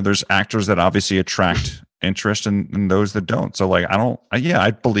 there's actors that obviously attract interest and those that don't. So, like,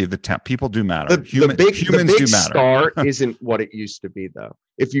 I believe that people do matter. The big Humans do matter. star isn't what it used to be, though.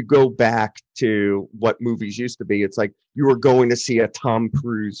 If you go back to what movies used to be, it's like you were going to see a Tom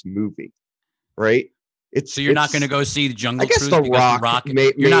Cruise movie, right? So you're not going to go see the Jungle I guess Cruise The because Rock.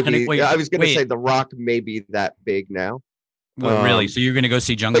 you're not going to wait. I was going to wait, say The Rock may be that big now. well, really? So you're going to go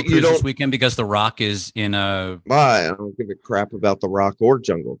see Jungle but you Cruise this don't- weekend because The Rock is in a. I don't give a crap about The Rock or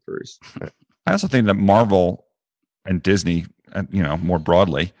Jungle Cruise. I also think that Marvel and Disney, more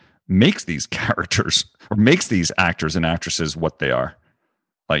broadly, makes these characters or makes these actors and actresses what they are.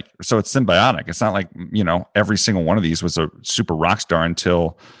 Like, so it's symbiotic. It's not like, every single one of these was a super rock star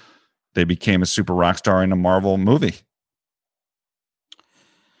until they became a super rock star in a Marvel movie.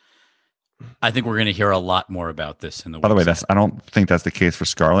 I think we're going to hear a lot more about this in the. By the way, weeks I don't think that's the case for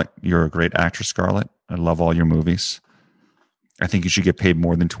Scarlett. You're a great actress, Scarlett. I love all your movies. I think you should get paid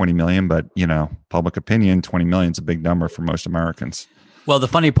more than 20 million, but public opinion, 20 million is a big number for most Americans. Well, the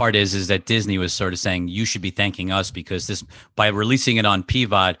funny part is that Disney was sort of saying you should be thanking us because this, by releasing it on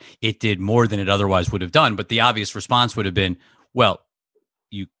PVOD, it did more than it otherwise would have done. But the obvious response would have been, well,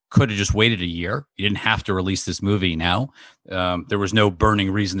 you could have just waited a year. You didn't have to release this movie now. There was no burning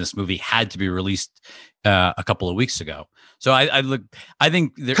reason this movie had to be released a couple of weeks ago. So I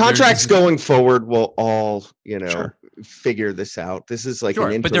think contracts going forward will all, Sure. figure this out. This is like sure,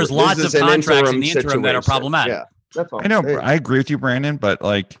 an interim. but there's lots of contracts in the interim that are problematic. Yeah, that's all. I know. I agree with you, Brandon, but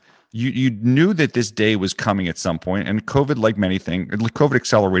like you knew that this day was coming at some point, and COVID, like many things, COVID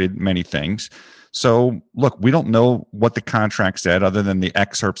accelerated many things. So look, we don't know what the contract said other than the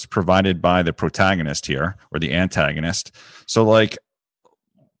excerpts provided by the protagonist here or the antagonist. So like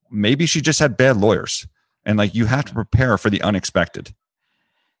maybe she just had bad lawyers, and like you have to prepare for the unexpected.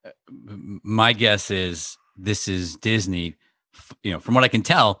 My guess is this is Disney. From what I can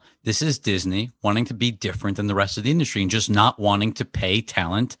tell, this is Disney wanting to be different than the rest of the industry and just not wanting to pay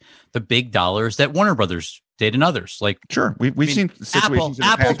talent the big dollars that Warner Brothers did and others. Like, sure, we've seen situations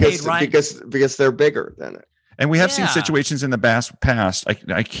Apple paid Ryan because they're bigger than it. And we have seen situations in the past.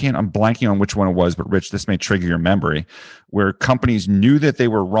 I'm blanking on which one it was, but Rich, this may trigger your memory, where companies knew that they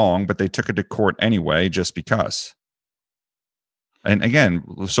were wrong, but they took it to court anyway, just because. And again,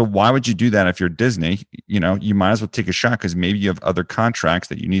 so why would you do that if you're Disney? You might as well take a shot because maybe you have other contracts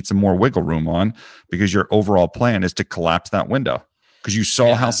that you need some more wiggle room on because your overall plan is to collapse that window because you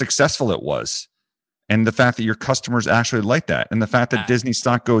saw how successful it was. And the fact that your customers actually like that, and the fact that Disney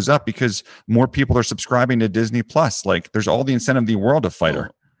stock goes up because more people are subscribing to Disney Plus, like there's all the incentive in the world to fight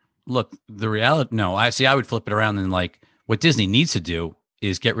her. Look, the reality, no, I would flip it around and like what Disney needs to do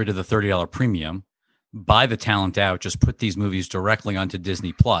is get rid of the $30 premium, buy the talent out, just put these movies directly onto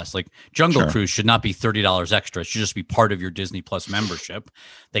Disney Plus. Like Jungle Cruise should not be $30 extra. It should just be part of your Disney Plus membership.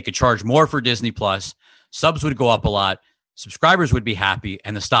 They could charge more for Disney Plus. Subs would go up a lot. Subscribers would be happy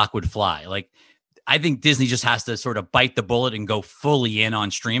and the stock would fly. Like, I think Disney just has to sort of bite the bullet and go fully in on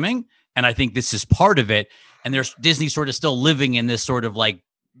streaming. And I think this is part of it. And there's Disney sort of still living in this sort of like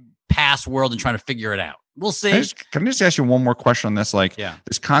past world and trying to figure it out. We'll see. Can I just ask you one more question on this? Like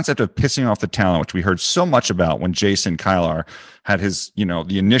this concept of pissing off the talent, which we heard so much about when Jason Kilar had his,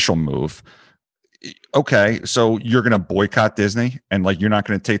 the initial move. Okay, so you're going to boycott Disney and like you're not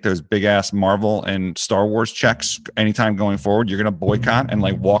going to take those big ass Marvel and Star Wars checks anytime going forward. You're going to boycott and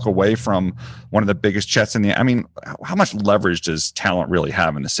like walk away from one of the biggest checks in the. I mean, how much leverage does talent really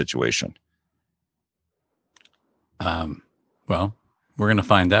have in this situation? Well, we're going to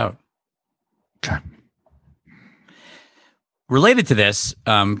find out. Okay. Related to this,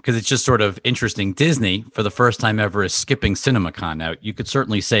 because it's just sort of interesting, Disney, for the first time ever, is skipping CinemaCon. Now, you could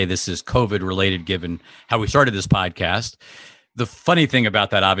certainly say this is COVID related, given how we started this podcast. The funny thing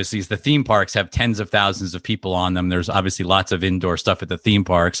about that, obviously, is the theme parks have tens of thousands of people on them. There's obviously lots of indoor stuff at the theme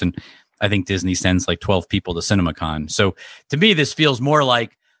parks, and I think Disney sends like 12 people to CinemaCon. So to me, this feels more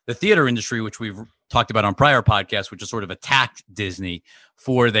like the theater industry, which we've talked about on prior podcasts, which has sort of attacked Disney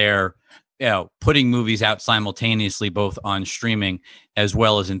for their putting movies out simultaneously, both on streaming as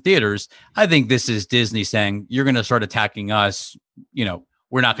well as in theaters. I think this is Disney saying, you're going to start attacking us.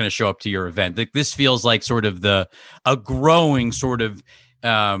 We're not going to show up to your event. Like, this feels like sort of a growing sort of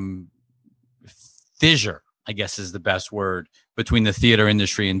fissure, I guess is the best word, between the theater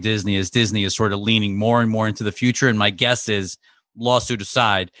industry and Disney, as Disney is sort of leaning more and more into the future. And my guess is, lawsuit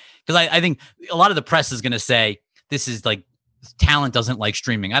aside, because I think a lot of the press is going to say this is like, talent doesn't like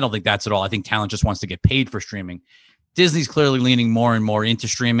streaming. I don't think that's at all. I think talent just wants to get paid for streaming. Disney's clearly leaning more and more into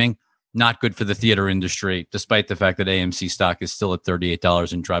streaming. Not good for the theater industry, despite the fact that AMC stock is still at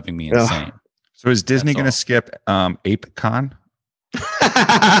 $38 and driving me insane. So is Disney going to skip ApeCon?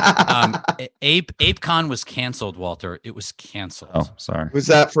 ApeCon was canceled, Walter. It was canceled. Oh, sorry. Was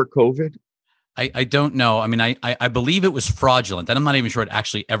that for COVID? I don't know. I mean, I believe it was fraudulent, and I'm not even sure it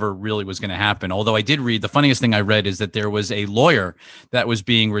actually ever really was going to happen. Although I did read, the funniest thing I read is that there was a lawyer that was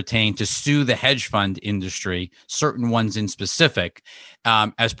being retained to sue the hedge fund industry, certain ones in specific,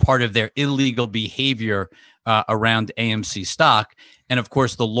 as part of their illegal behavior around AMC stock. And of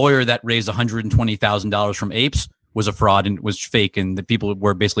course, the lawyer that raised $120,000 from Apes was a fraud and was fake, and the people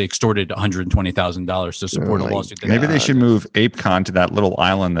were basically extorted $120,000 to support a lawsuit. Maybe they should move ApeCon to that little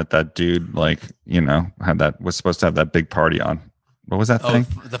island that dude was supposed to have that big party on. What was that thing?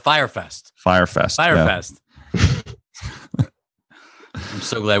 The Firefest. Firefest. Yeah. I'm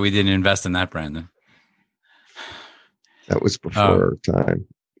so glad we didn't invest in that, Brandon. That was before our time.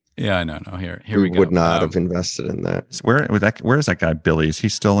 Yeah, I know. No, here We we go. would not have invested in that. Where is that guy Billy? Is he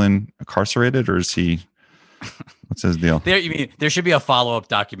still incarcerated, or is he? What's his deal? There should be a follow-up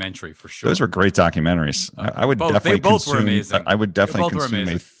documentary for sure. Those were great documentaries. I would definitely both were consume. amazing. I would definitely They both were consume a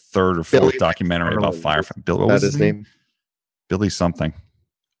amazing. third or fourth Billy documentary about McFarland. Firefly. Bill, what That was his name? Billy something.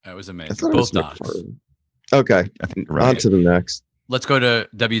 That was I amazing. thought it was Both docs. McFarland. Okay, I think you're on right. to the next. Let's go to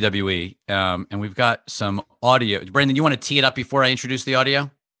WWE, and we've got some audio. Brandon, you want to tee it up before I introduce the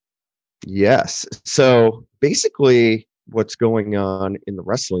audio? Yes. So basically, what's going on in the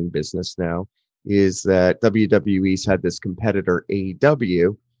wrestling business now is that WWE's had this competitor,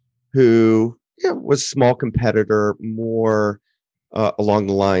 AEW, who was a small competitor, more along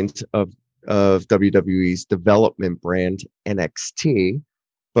the lines of WWE's development brand, NXT.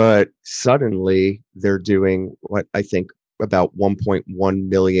 But suddenly they're doing what I think about 1.1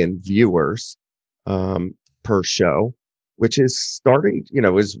 million viewers per show, which is starting,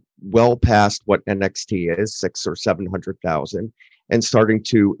 is well past what NXT is, 600,000 or 700,000, and starting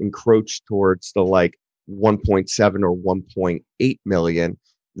to encroach towards the 1.7 or 1.8 million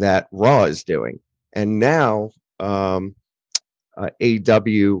that Raw is doing. And now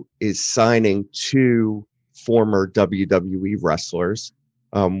AEW is signing two former WWE wrestlers.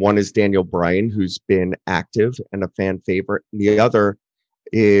 One is Daniel Bryan, who's been active and a fan favorite. And the other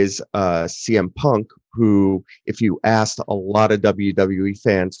is CM Punk, who, if you asked a lot of WWE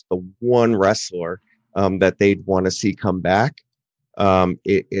fans, the one wrestler that they'd want to see come back,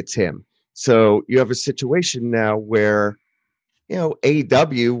 it's him. So you have a situation now where,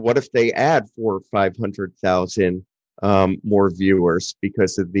 AEW, what if they add 400,000 or 500,000 more viewers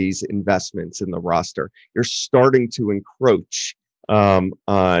because of these investments in the roster? You're starting to encroach on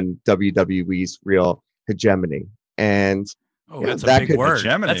WWE's real hegemony. And That's that a big could- word.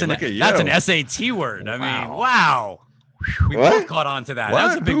 Hegemony, That's look at that's you. an SAT word. I mean, Wow. wow. We What? both caught on to that. What?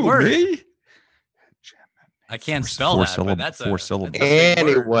 That's a big Who, word. me? I can't Four- spell four that, syllable- but that's four a syllables. that's a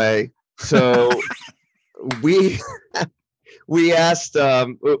big word. Anyway, so we asked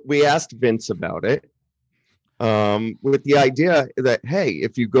Vince about it, with the idea that, hey,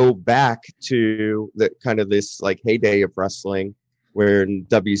 if you go back to the kind of this heyday of wrestling when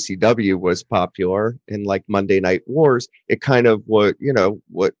WCW was popular and Monday Night Wars, it kind of what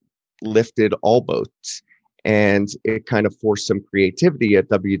lifted all boats, and it kind of forced some creativity at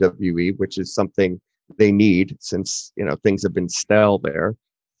WWE, which is something they need since things have been stale there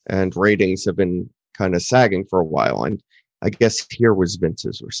and ratings have been kind of sagging for a while. And I guess here was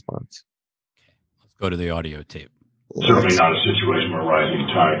Vince's response. Let's go to the audio tape. Certainly not a situation where rising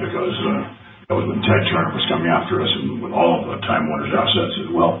tide, because that was when Ted Turner was coming after us and with all of Time Warner's assets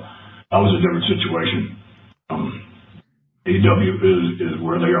as well. That was a different situation. AEW is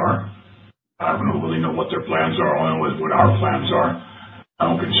where they are. I don't really know what their plans are. I don't know what our plans are. I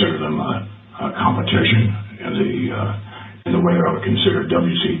don't consider them a competition in the way that I would consider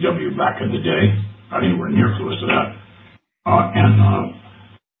WCW back in the day. Not anywhere near close to that. And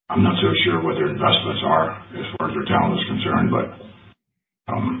I'm not so sure what their investments are as far as their talent is concerned, but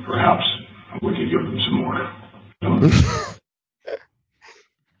perhaps we could give them some more.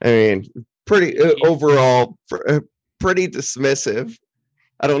 I mean, pretty overall, pretty dismissive.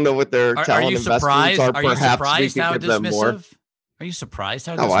 I don't know what their Are talent you investments surprised? are. Are you Perhaps we surprised could how give them more. dismissive? Are you surprised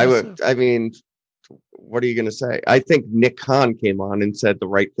how No, dismissive? I mean, what are you going to say? I think Nick Khan came on and said the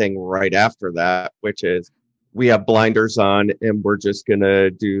right thing right after that, which is, we have blinders on and we're just going to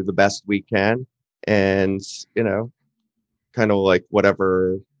do the best we can. And, kind of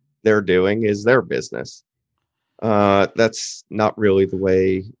whatever they're doing is their business. That's not really the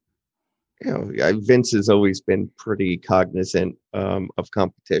way, Vince has always been pretty cognizant of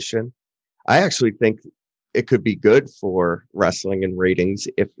competition. I actually think it could be good for wrestling and ratings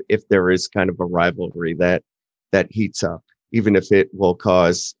if there is kind of a rivalry that heats up, even if it will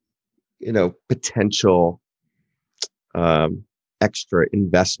cause, potential extra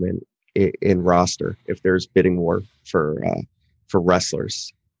investment in roster if there's bidding war for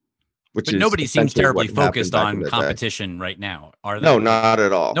wrestlers. But nobody seems essentially terribly what happened focused back in on the day. competition right now, are they? No, not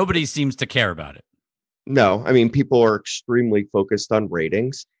at all. Nobody seems to care about it. No, I mean, people are extremely focused on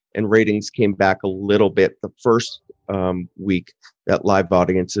ratings, and ratings came back a little bit the first week that live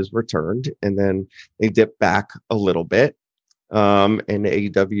audiences returned, and then they dipped back a little bit. And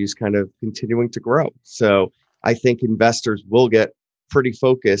AEW is kind of continuing to grow. So I think investors will get pretty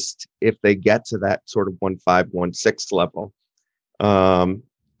focused if they get to that sort of 1.5, 1.6 level,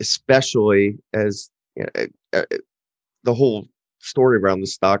 especially as the whole story around the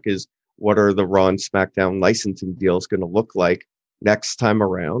stock is, what are the Raw and SmackDown licensing deals going to look like next time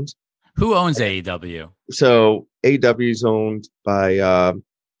around? Who owns AEW? So AEW is owned by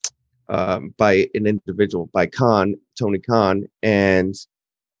by an individual, by Tony Khan, and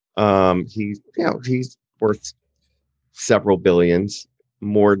he's worth several billions,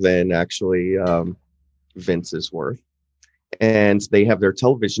 more than actually Vince is worth. And they have their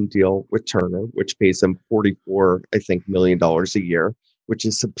television deal with Turner, which pays them $44 million a year, which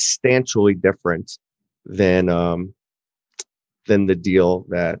is substantially different than the deal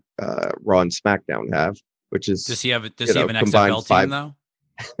that Raw and SmackDown have, which is does he have an XFL team though?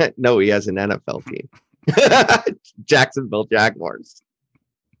 No, he has an NFL team. Jacksonville Jaguars.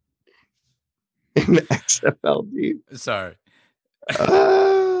 An XFL team. Sorry.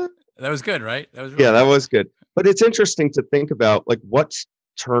 That was good, right? That was really that was good. But it's interesting to think about, like, what's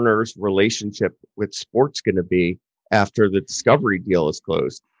Turner's relationship with sports going to be after the Discovery deal is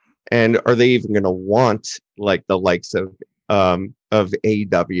closed, and are they even going to want like the likes of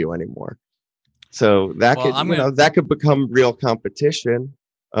AEW anymore? So that that could become real competition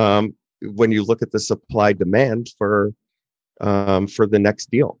when you look at the supply demand for the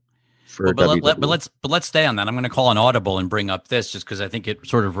next deal. But let's stay on that. I'm going to call an audible and bring up this just because I think it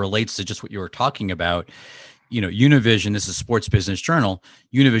sort of relates to just what you were talking about. Univision, this is Sports Business Journal.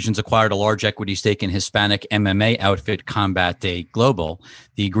 Univision's acquired a large equity stake in Hispanic MMA outfit Combat Day Global.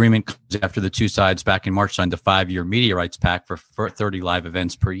 The agreement comes after the two sides back in March signed a 5-year media rights pact for 30 live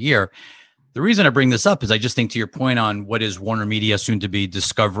events per year. The reason I bring this up is I just think, to your point on what is Warner Media, soon to be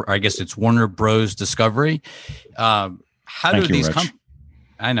Discovery, I guess it's Warner Bros. Discovery. I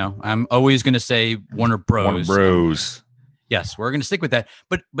know. I'm always going to say Warner Bros. Warner Bros. Yes, we're going to stick with that.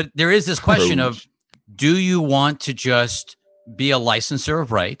 But there is this question of, do you want to just be a licensor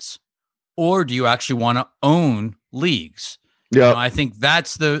of rights, or do you actually want to own leagues? Yeah, I think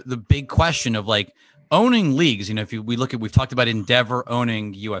that's the big question of like owning leagues. If we've talked about Endeavor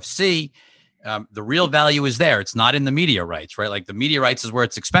owning UFC. The real value is there. It's not in the media rights, right? Like the media rights is where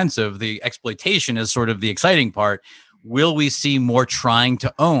it's expensive. The exploitation is sort of the exciting part. Will we see more trying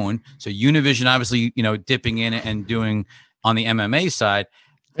to own? So Univision, obviously, dipping in and doing on the MMA side.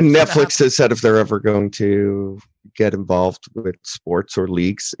 And Netflix has said if they're ever going to get involved with sports or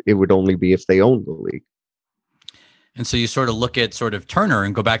leagues, it would only be if they own the league. And so you sort of look at sort of Turner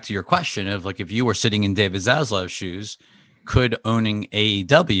and go back to your question of like, if you were sitting in David Zaslav's shoes, could owning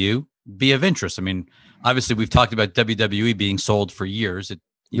AEW be of interest? I mean, obviously we've talked about WWE being sold for years. I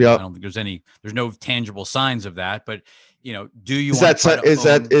don't think there's no tangible signs of that, but do you want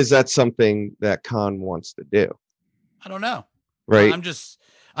is that something that Khan wants to do? I don't know. Right.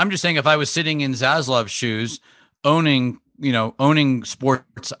 I'm just saying, if I was sitting in Zaslav's shoes, owning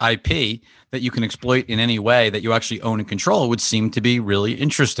sports IP that you can exploit in any way that you actually own and control would seem to be really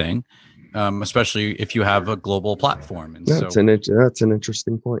interesting, especially if you have a global platform. And that's an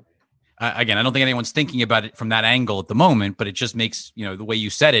interesting point. Again, I don't think anyone's thinking about it from that angle at the moment, but it just makes, the way you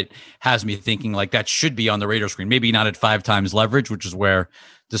said it has me thinking like that should be on the radar screen. Maybe not at 5 times leverage, which is where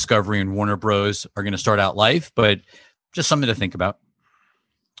Discovery and Warner Bros. Are going to start out life, but just something to think about.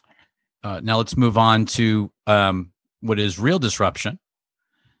 Now let's move on to what is real disruption.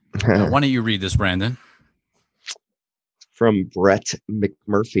 Why don't you read this, Brandon? From Brett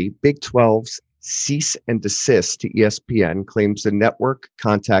McMurphy, Big 12's cease and desist to ESPN claims the network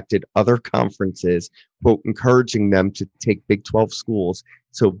contacted other conferences, quote, encouraging them to take Big 12 schools,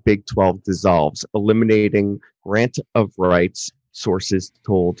 so Big 12 dissolves, eliminating grant of rights, sources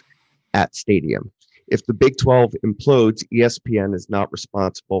told at Stadium. If the Big 12 implodes, ESPN is not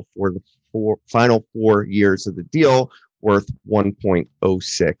responsible for the final 4 years of the deal, worth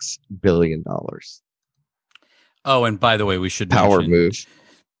 $1.06 billion. Oh, and by the way, we should power move.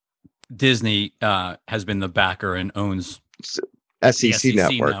 Disney has been the backer and owns SEC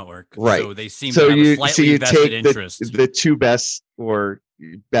network. Right. So they seem to have a slightly vested interest. The two best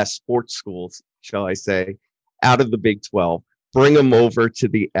sports schools, shall I say, out of the Big 12, bring them over to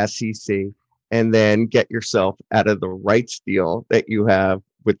the SEC, and then get yourself out of the rights deal that you have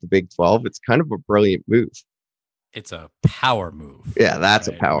with the Big 12. It's kind of a brilliant move. It's a power move. Yeah, that's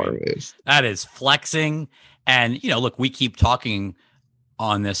a power move. That is flexing. And, look, we keep talking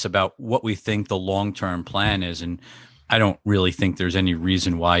on this about what we think the long-term plan is. And I don't really think there's any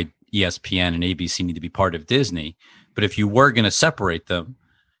reason why ESPN and ABC need to be part of Disney. But if you were going to separate them,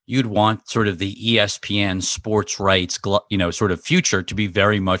 you'd want sort of the ESPN sports rights, sort of future to be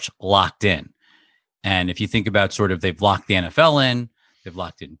very much locked in. And if you think about sort of, they've locked the NFL in, they've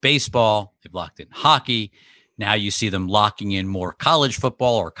locked in baseball, they've locked in hockey. Now you see them locking in more college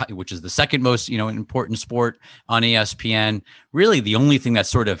football, which is the second most, important sport on ESPN. Really, the only thing that's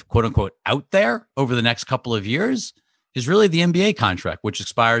sort of quote unquote out there over the next couple of years is really the NBA contract, which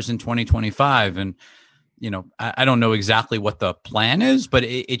expires in 2025. And, I don't know exactly what the plan is, but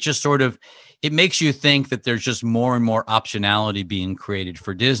it just sort of, it makes you think that there's just more and more optionality being created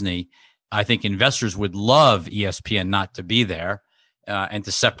for Disney. I think investors would love ESPN not to be there and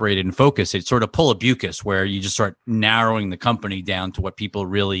to separate it and focus it, sort of pull a Bucus where you just start narrowing the company down to what people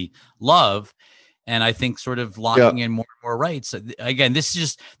really love. And I think sort of locking in more and more rights. Again, this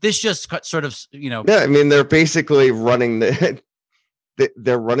just sort of, Yeah, I mean, they're basically running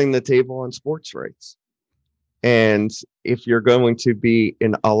they're running the table on sports rights. And if you're going to be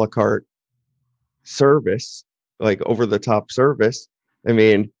an a la carte service, like over the top service, I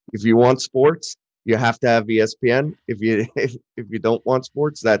mean, if you want sports, you have to have ESPN. If you don't want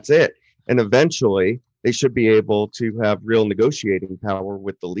sports, that's it. And eventually they should be able to have real negotiating power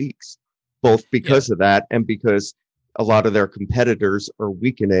with the leagues, both because of that and because a lot of their competitors are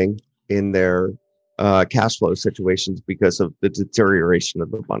weakening in their cash flow situations because of the deterioration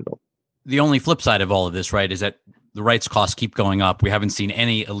of the bundle. The only flip side of all of this, right, is that the rights costs keep going up. We haven't seen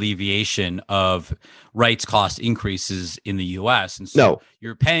any alleviation of rights cost increases in the U.S. And so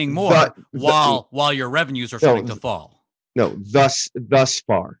you're paying more while your revenues are starting to fall. No, thus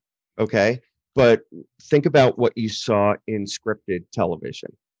far. Okay. But think about what you saw in scripted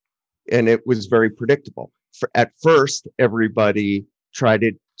television. And it was very predictable. At first, everybody tried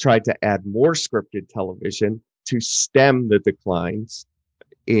to add more scripted television to stem the declines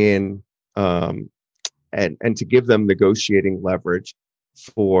in and to give them negotiating leverage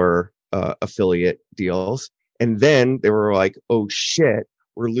for affiliate deals. And then they were like, oh shit,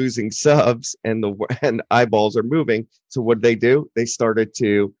 we're losing subs and eyeballs are moving. So what did they do? They started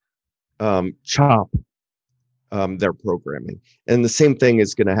to chop their programming. And the same thing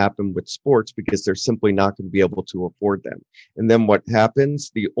is going to happen with sports because they're simply not going to be able to afford them. And then what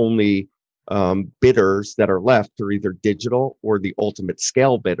happens? The only bidders that are left are either digital or the ultimate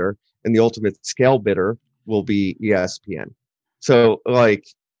scale bidder, and the ultimate scale bidder will be ESPN. So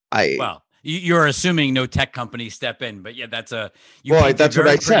you're assuming no tech companies step in, but that's what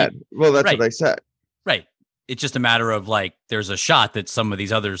I said. Well, that's what I said. Right. It's just a matter of there's a shot that some of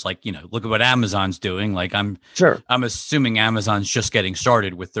these others, look at what Amazon's doing. I'm assuming Amazon's just getting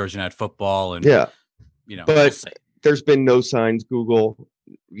started with Thursday Night Football and but we'll there's been no signs. Google,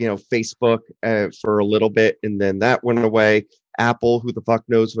 Facebook for a little bit, and then that went away. Apple, who the fuck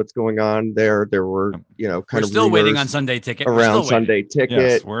knows what's going on there? There were, we're still waiting on Sunday Ticket. Around Sunday Ticket.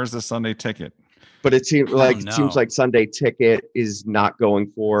 Yes, where's the Sunday Ticket? But it seems like Sunday Ticket is not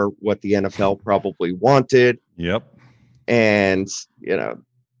going for what the NFL probably wanted. Yep. And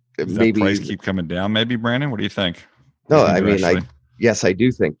maybe price keep coming down. Maybe Brandon, what do you think? No, I mean, I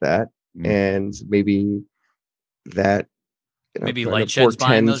do think that, and maybe that. Maybe Lightshed's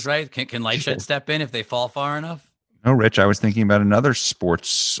buying those, right? Can Lightshed step in if they fall far enough? No, Rich, I was thinking about another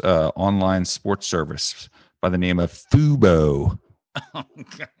sports online sports service by the name of Fubo. Oh,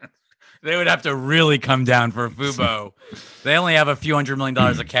 God. They would have to really come down for Fubo. They only have a few $100 million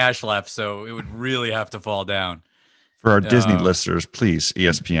of cash left, so it would really have to fall down. For our Disney listeners, please,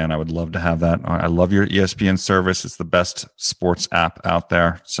 ESPN, I would love to have that. I love your ESPN service. It's the best sports app out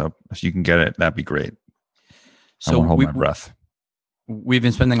there. So if you can get it, that'd be great. I won't hold my breath. We've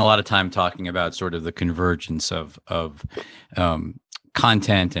been spending a lot of time talking about sort of the convergence of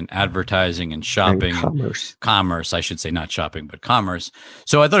content and advertising and shopping, and commerce, I should say, not shopping, but commerce.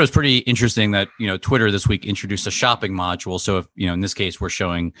 So I thought it was pretty interesting that, Twitter this week introduced a shopping module. So if, in this case, we're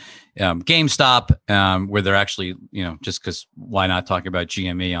showing GameStop, where they're actually, just because why not talk about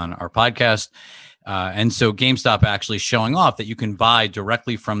GME on our podcast? And so GameStop actually showing off that you can buy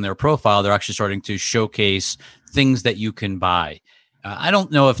directly from their profile. They're actually starting to showcase things that you can buy. I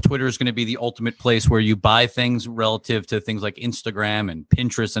don't know if Twitter is going to be the ultimate place where you buy things relative to things like Instagram and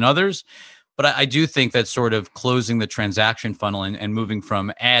Pinterest and others. But I do think that sort of closing the transaction funnel and moving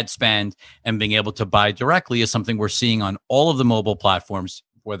from ad spend and being able to buy directly is something we're seeing on all of the mobile platforms,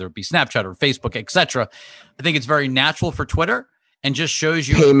 whether it be Snapchat or Facebook, etc. I think it's very natural for Twitter and just shows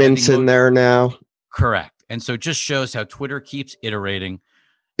you payments in there now. Correct. And so it just shows how Twitter keeps iterating,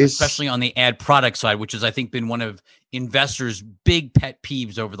 especially on the ad product side, which has, I think, been one of investors' big pet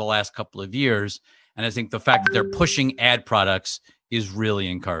peeves over the last couple of years. And I think the fact that they're pushing ad products is really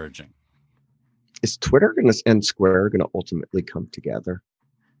encouraging. Is Twitter and Square going to ultimately come together?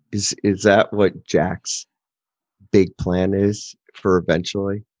 Is that what Jack's big plan is for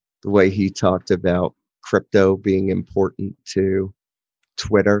eventually? The way he talked about crypto being important to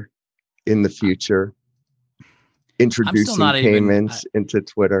Twitter in the future? Introducing payments into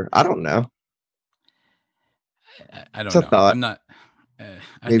Twitter. I don't know. I don't know. Thought. I'm not.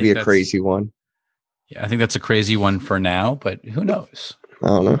 Maybe a crazy one. Yeah, I think that's a crazy one for now, but who knows? I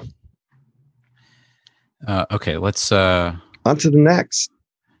don't know. Okay, let's On to the next.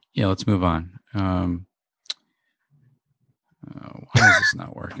 let's move on. Why is this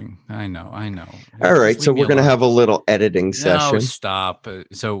not working? I know. All right, Just so leave me we're going to alone. have a little editing No, session. stop.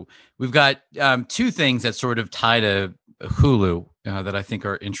 So we've got two things that sort of tie to Hulu that I think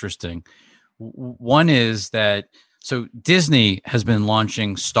are interesting. One is that so Disney has been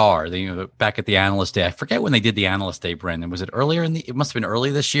launching Star. Back at the Analyst Day. I forget when they did the Analyst Day, Brendan. Was it earlier it must have been early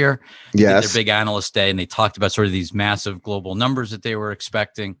this year. They did Yes. their big Analyst Day, and they talked about sort of these massive global numbers that they were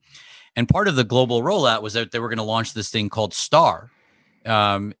expecting. And part of the global rollout was that they were going to launch this thing called Star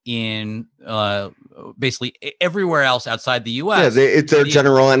in basically everywhere else outside the U.S. Yeah, it's their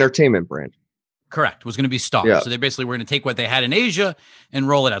general entertainment brand. Correct. Was going to be Star. Yeah. So they basically were going to take what they had in Asia and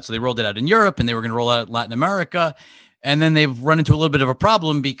roll it out. So they rolled it out in Europe, and they were going to roll out Latin America. And then they've run into a little bit of a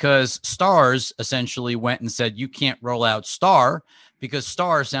problem because Stars essentially went and said, you can't roll out Star because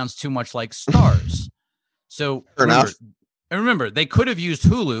Star sounds too much like Stars. So remember, they could have used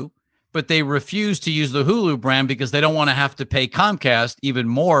Hulu, but they refused to use the Hulu brand because they don't want to have to pay Comcast even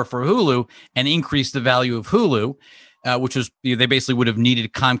more for Hulu and increase the value of Hulu, which was they basically would have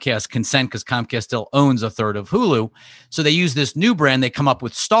needed Comcast consent because Comcast still owns a third of Hulu. So they use this new brand. They come up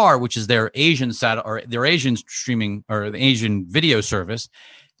with Star, which is their Asian or their Asian streaming or the Asian video service.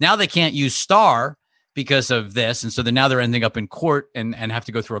 Now they can't use Star because of this. And so they're ending up in court and have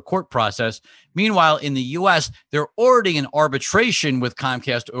to go through a court process. Meanwhile, in the US, they're already in arbitration with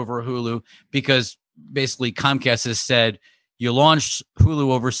Comcast over Hulu because basically Comcast has said, you launched Hulu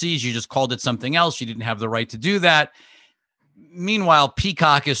overseas, you just called it something else. You didn't have the right to do that. Meanwhile,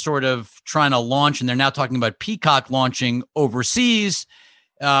 Peacock is sort of trying to launch, and they're now talking about Peacock launching overseas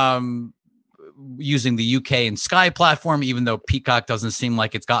using the UK and Sky platform, even though Peacock doesn't seem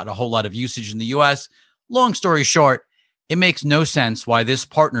like it's gotten a whole lot of usage in the US. Long story short, it makes no sense why this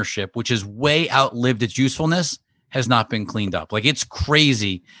partnership, which has way outlived its usefulness, has not been cleaned up. Like, it's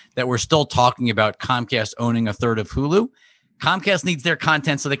crazy that we're still talking about Comcast owning a third of Hulu. Comcast needs their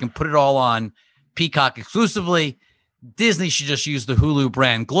content so they can put it all on Peacock exclusively. Disney should just use the Hulu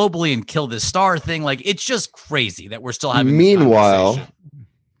brand globally and kill this Star thing. Like, it's just crazy that we're still having this Meanwhile, conversation.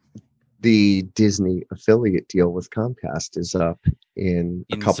 The Disney affiliate deal with Comcast is up in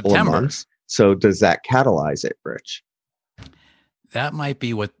a couple September. of months. So does that catalyze it, Rich? That might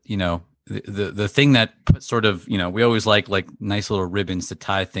be what, the thing that sort of, we always like nice little ribbons to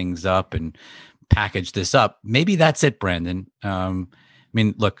tie things up and package this up. Maybe that's it, Brandon.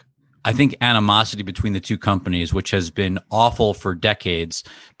 Look, I think animosity between the two companies, which has been awful for decades,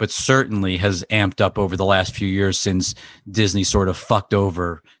 but certainly has amped up over the last few years since Disney sort of fucked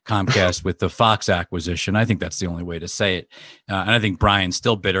over Comcast with the Fox acquisition. I think that's the only way to say it. And I think Brian's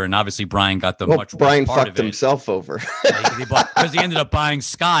still bitter. And obviously Brian got the much worse Brian part fucked of it. himself over. Because he ended up buying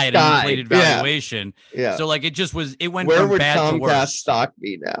Sky at an inflated valuation. Yeah. So it went Where from would bad to Comcast worse. stock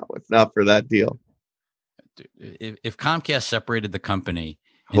be now if not for that deal? If Comcast separated the company,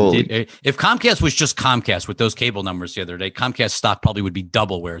 Holy. if Comcast was just Comcast with those cable numbers the other day, Comcast stock probably would be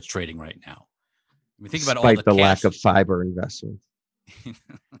double where it's trading right now. I mean, think about Despite all the lack cash. of fiber investment.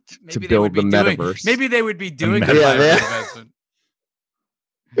 Maybe they build would be the doing- metaverse. Maybe they would be doing the metaverse. fiber Yeah,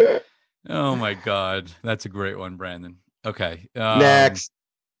 investment. Oh my God, that's a great one, Brandon. Okay, Next.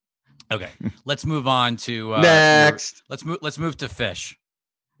 Okay, let's move on to Next. Let's move to fish.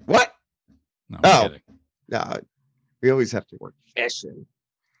 What? No, I'm Oh. kidding. No, we always have to work fishing.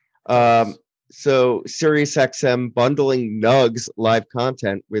 So SiriusXM bundling Nugs live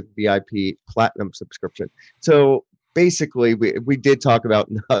content with VIP Platinum subscription. So basically, we did talk about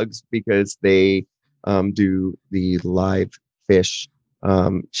Nugs because they do the live fish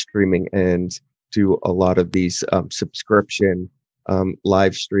streaming and do a lot of these subscription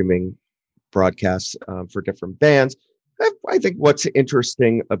live streaming broadcasts for different bands. I think what's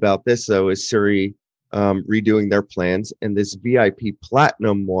interesting about this, though, is Siri redoing their plans, and this VIP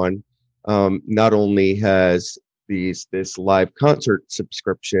Platinum one not only has this live concert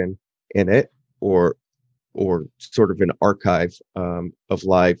subscription in it, or sort of an archive of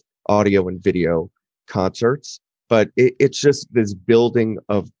live audio and video concerts, but it's just this building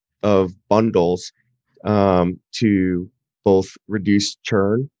of bundles to both reduce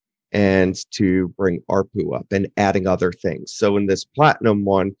churn and to bring ARPU up and adding other things. So in this Platinum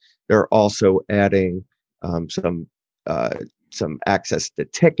one, they're also adding some access to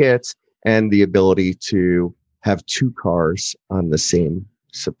tickets and the ability to have two cars on the same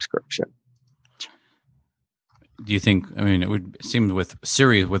subscription. Do you think? I mean, it would seem with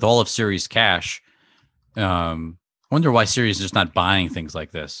Sirius, with all of Sirius cash. I wonder why Sirius is just not buying things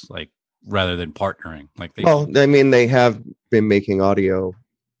like this, like rather than partnering. Like they, Well, I mean, they have been making audio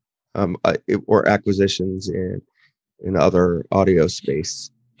or acquisitions in other audio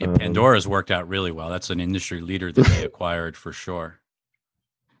space. Yeah, Pandora's worked out really well. That's an industry leader that they acquired for sure.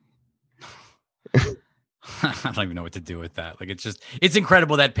 I don't even know what to do with that. Like, it's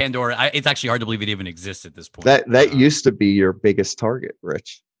incredible that Pandora, it's actually hard to believe it even exists at this point. That used to be your biggest target,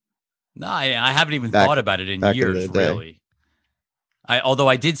 Rich. No, I haven't even thought about it in years, really. Although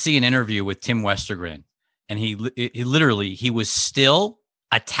I did see an interview with Tim Westergren, and he literally was still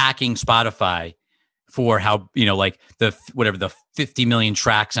attacking Spotify for how, like the 50 million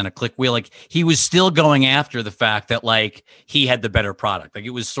tracks on a click wheel. Like, he was still going after the fact that like he had the better product. Like, it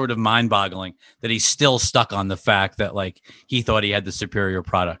was sort of mind boggling that he's still stuck on the fact that like he thought he had the superior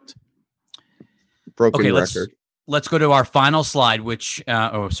product. Broken record. Let's go to our final slide, which,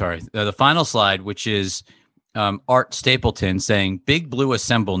 the final slide, which is Art Stapleton saying, Big Blue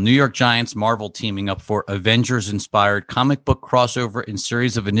assemble, New York Giants, Marvel teaming up for Avengers-inspired comic book crossover and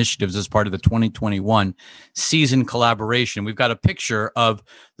series of initiatives as part of the 2021 season collaboration. We've got a picture of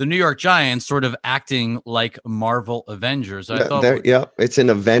the New York Giants sort of acting like Marvel Avengers. It's an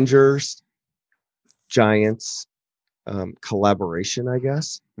Avengers Giants collaboration, I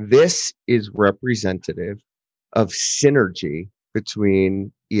guess. This is representative of synergy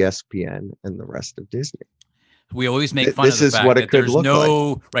between ESPN and the rest of Disney. We always make fun of the fact that there's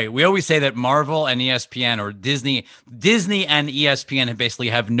right. We always say that Marvel and ESPN, or Disney and ESPN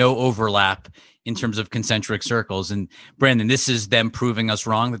have no overlap in terms of concentric circles. And Brandon, this is them proving us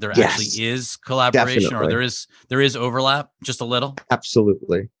wrong, that there actually is collaboration, definitely. or there is overlap, just a little.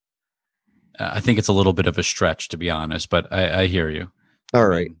 Absolutely. I think it's a little bit of a stretch, to be honest, but I hear you. All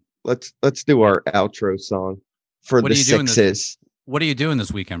right, let's do our outro song for the Sixes. What are you doing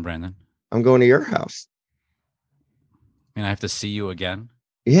this weekend, Brandon? I'm going to your house. And I have to see you again?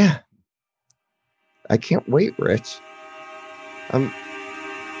 Yeah. I can't wait, Rich. I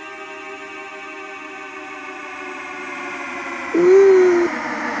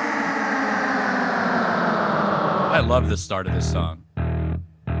love the start of this song.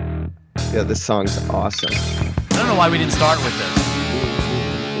 Yeah, this song's awesome. I don't know why we didn't start with this.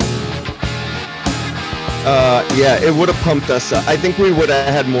 Yeah, it would have pumped us up. I think we would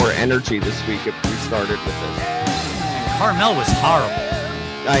have had more energy this week if we started with this. Carmel was horrible.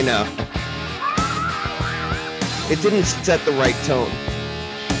 I know. It didn't set the right tone.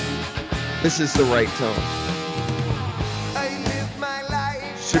 This is the right tone.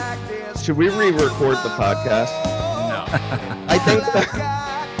 Should we re-record the podcast? No. I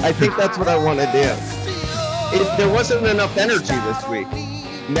think that's what I want to do. There wasn't enough energy this week.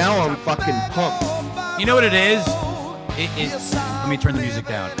 Now I'm fucking pumped. You know what it is? Let me turn the music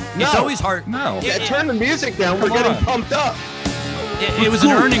down. It's always hard. No. Turn the music down. We're getting pumped up. It was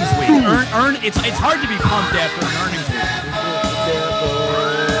an earnings week. It's hard to be pumped after an earnings week.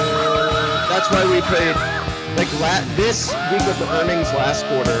 That's why we played this week of the earnings last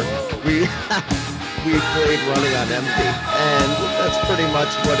quarter. We played Running on Empty, and that's pretty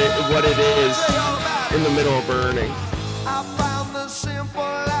much what it is in the middle of earnings.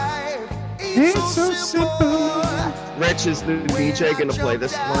 It's so simple. Rich, is the DJ gonna play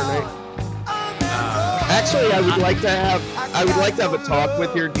this tomorrow night? Actually, I would like to have a talk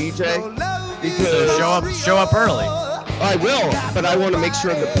with your DJ, because show up early. I will, but I want to make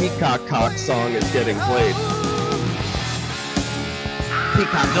sure the Peacock Cock song is getting played.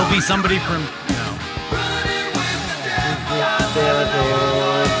 Peacock. There'll be somebody from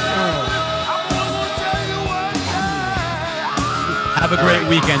Have a great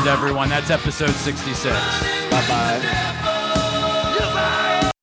weekend, everyone. That's episode 66. Bye-bye.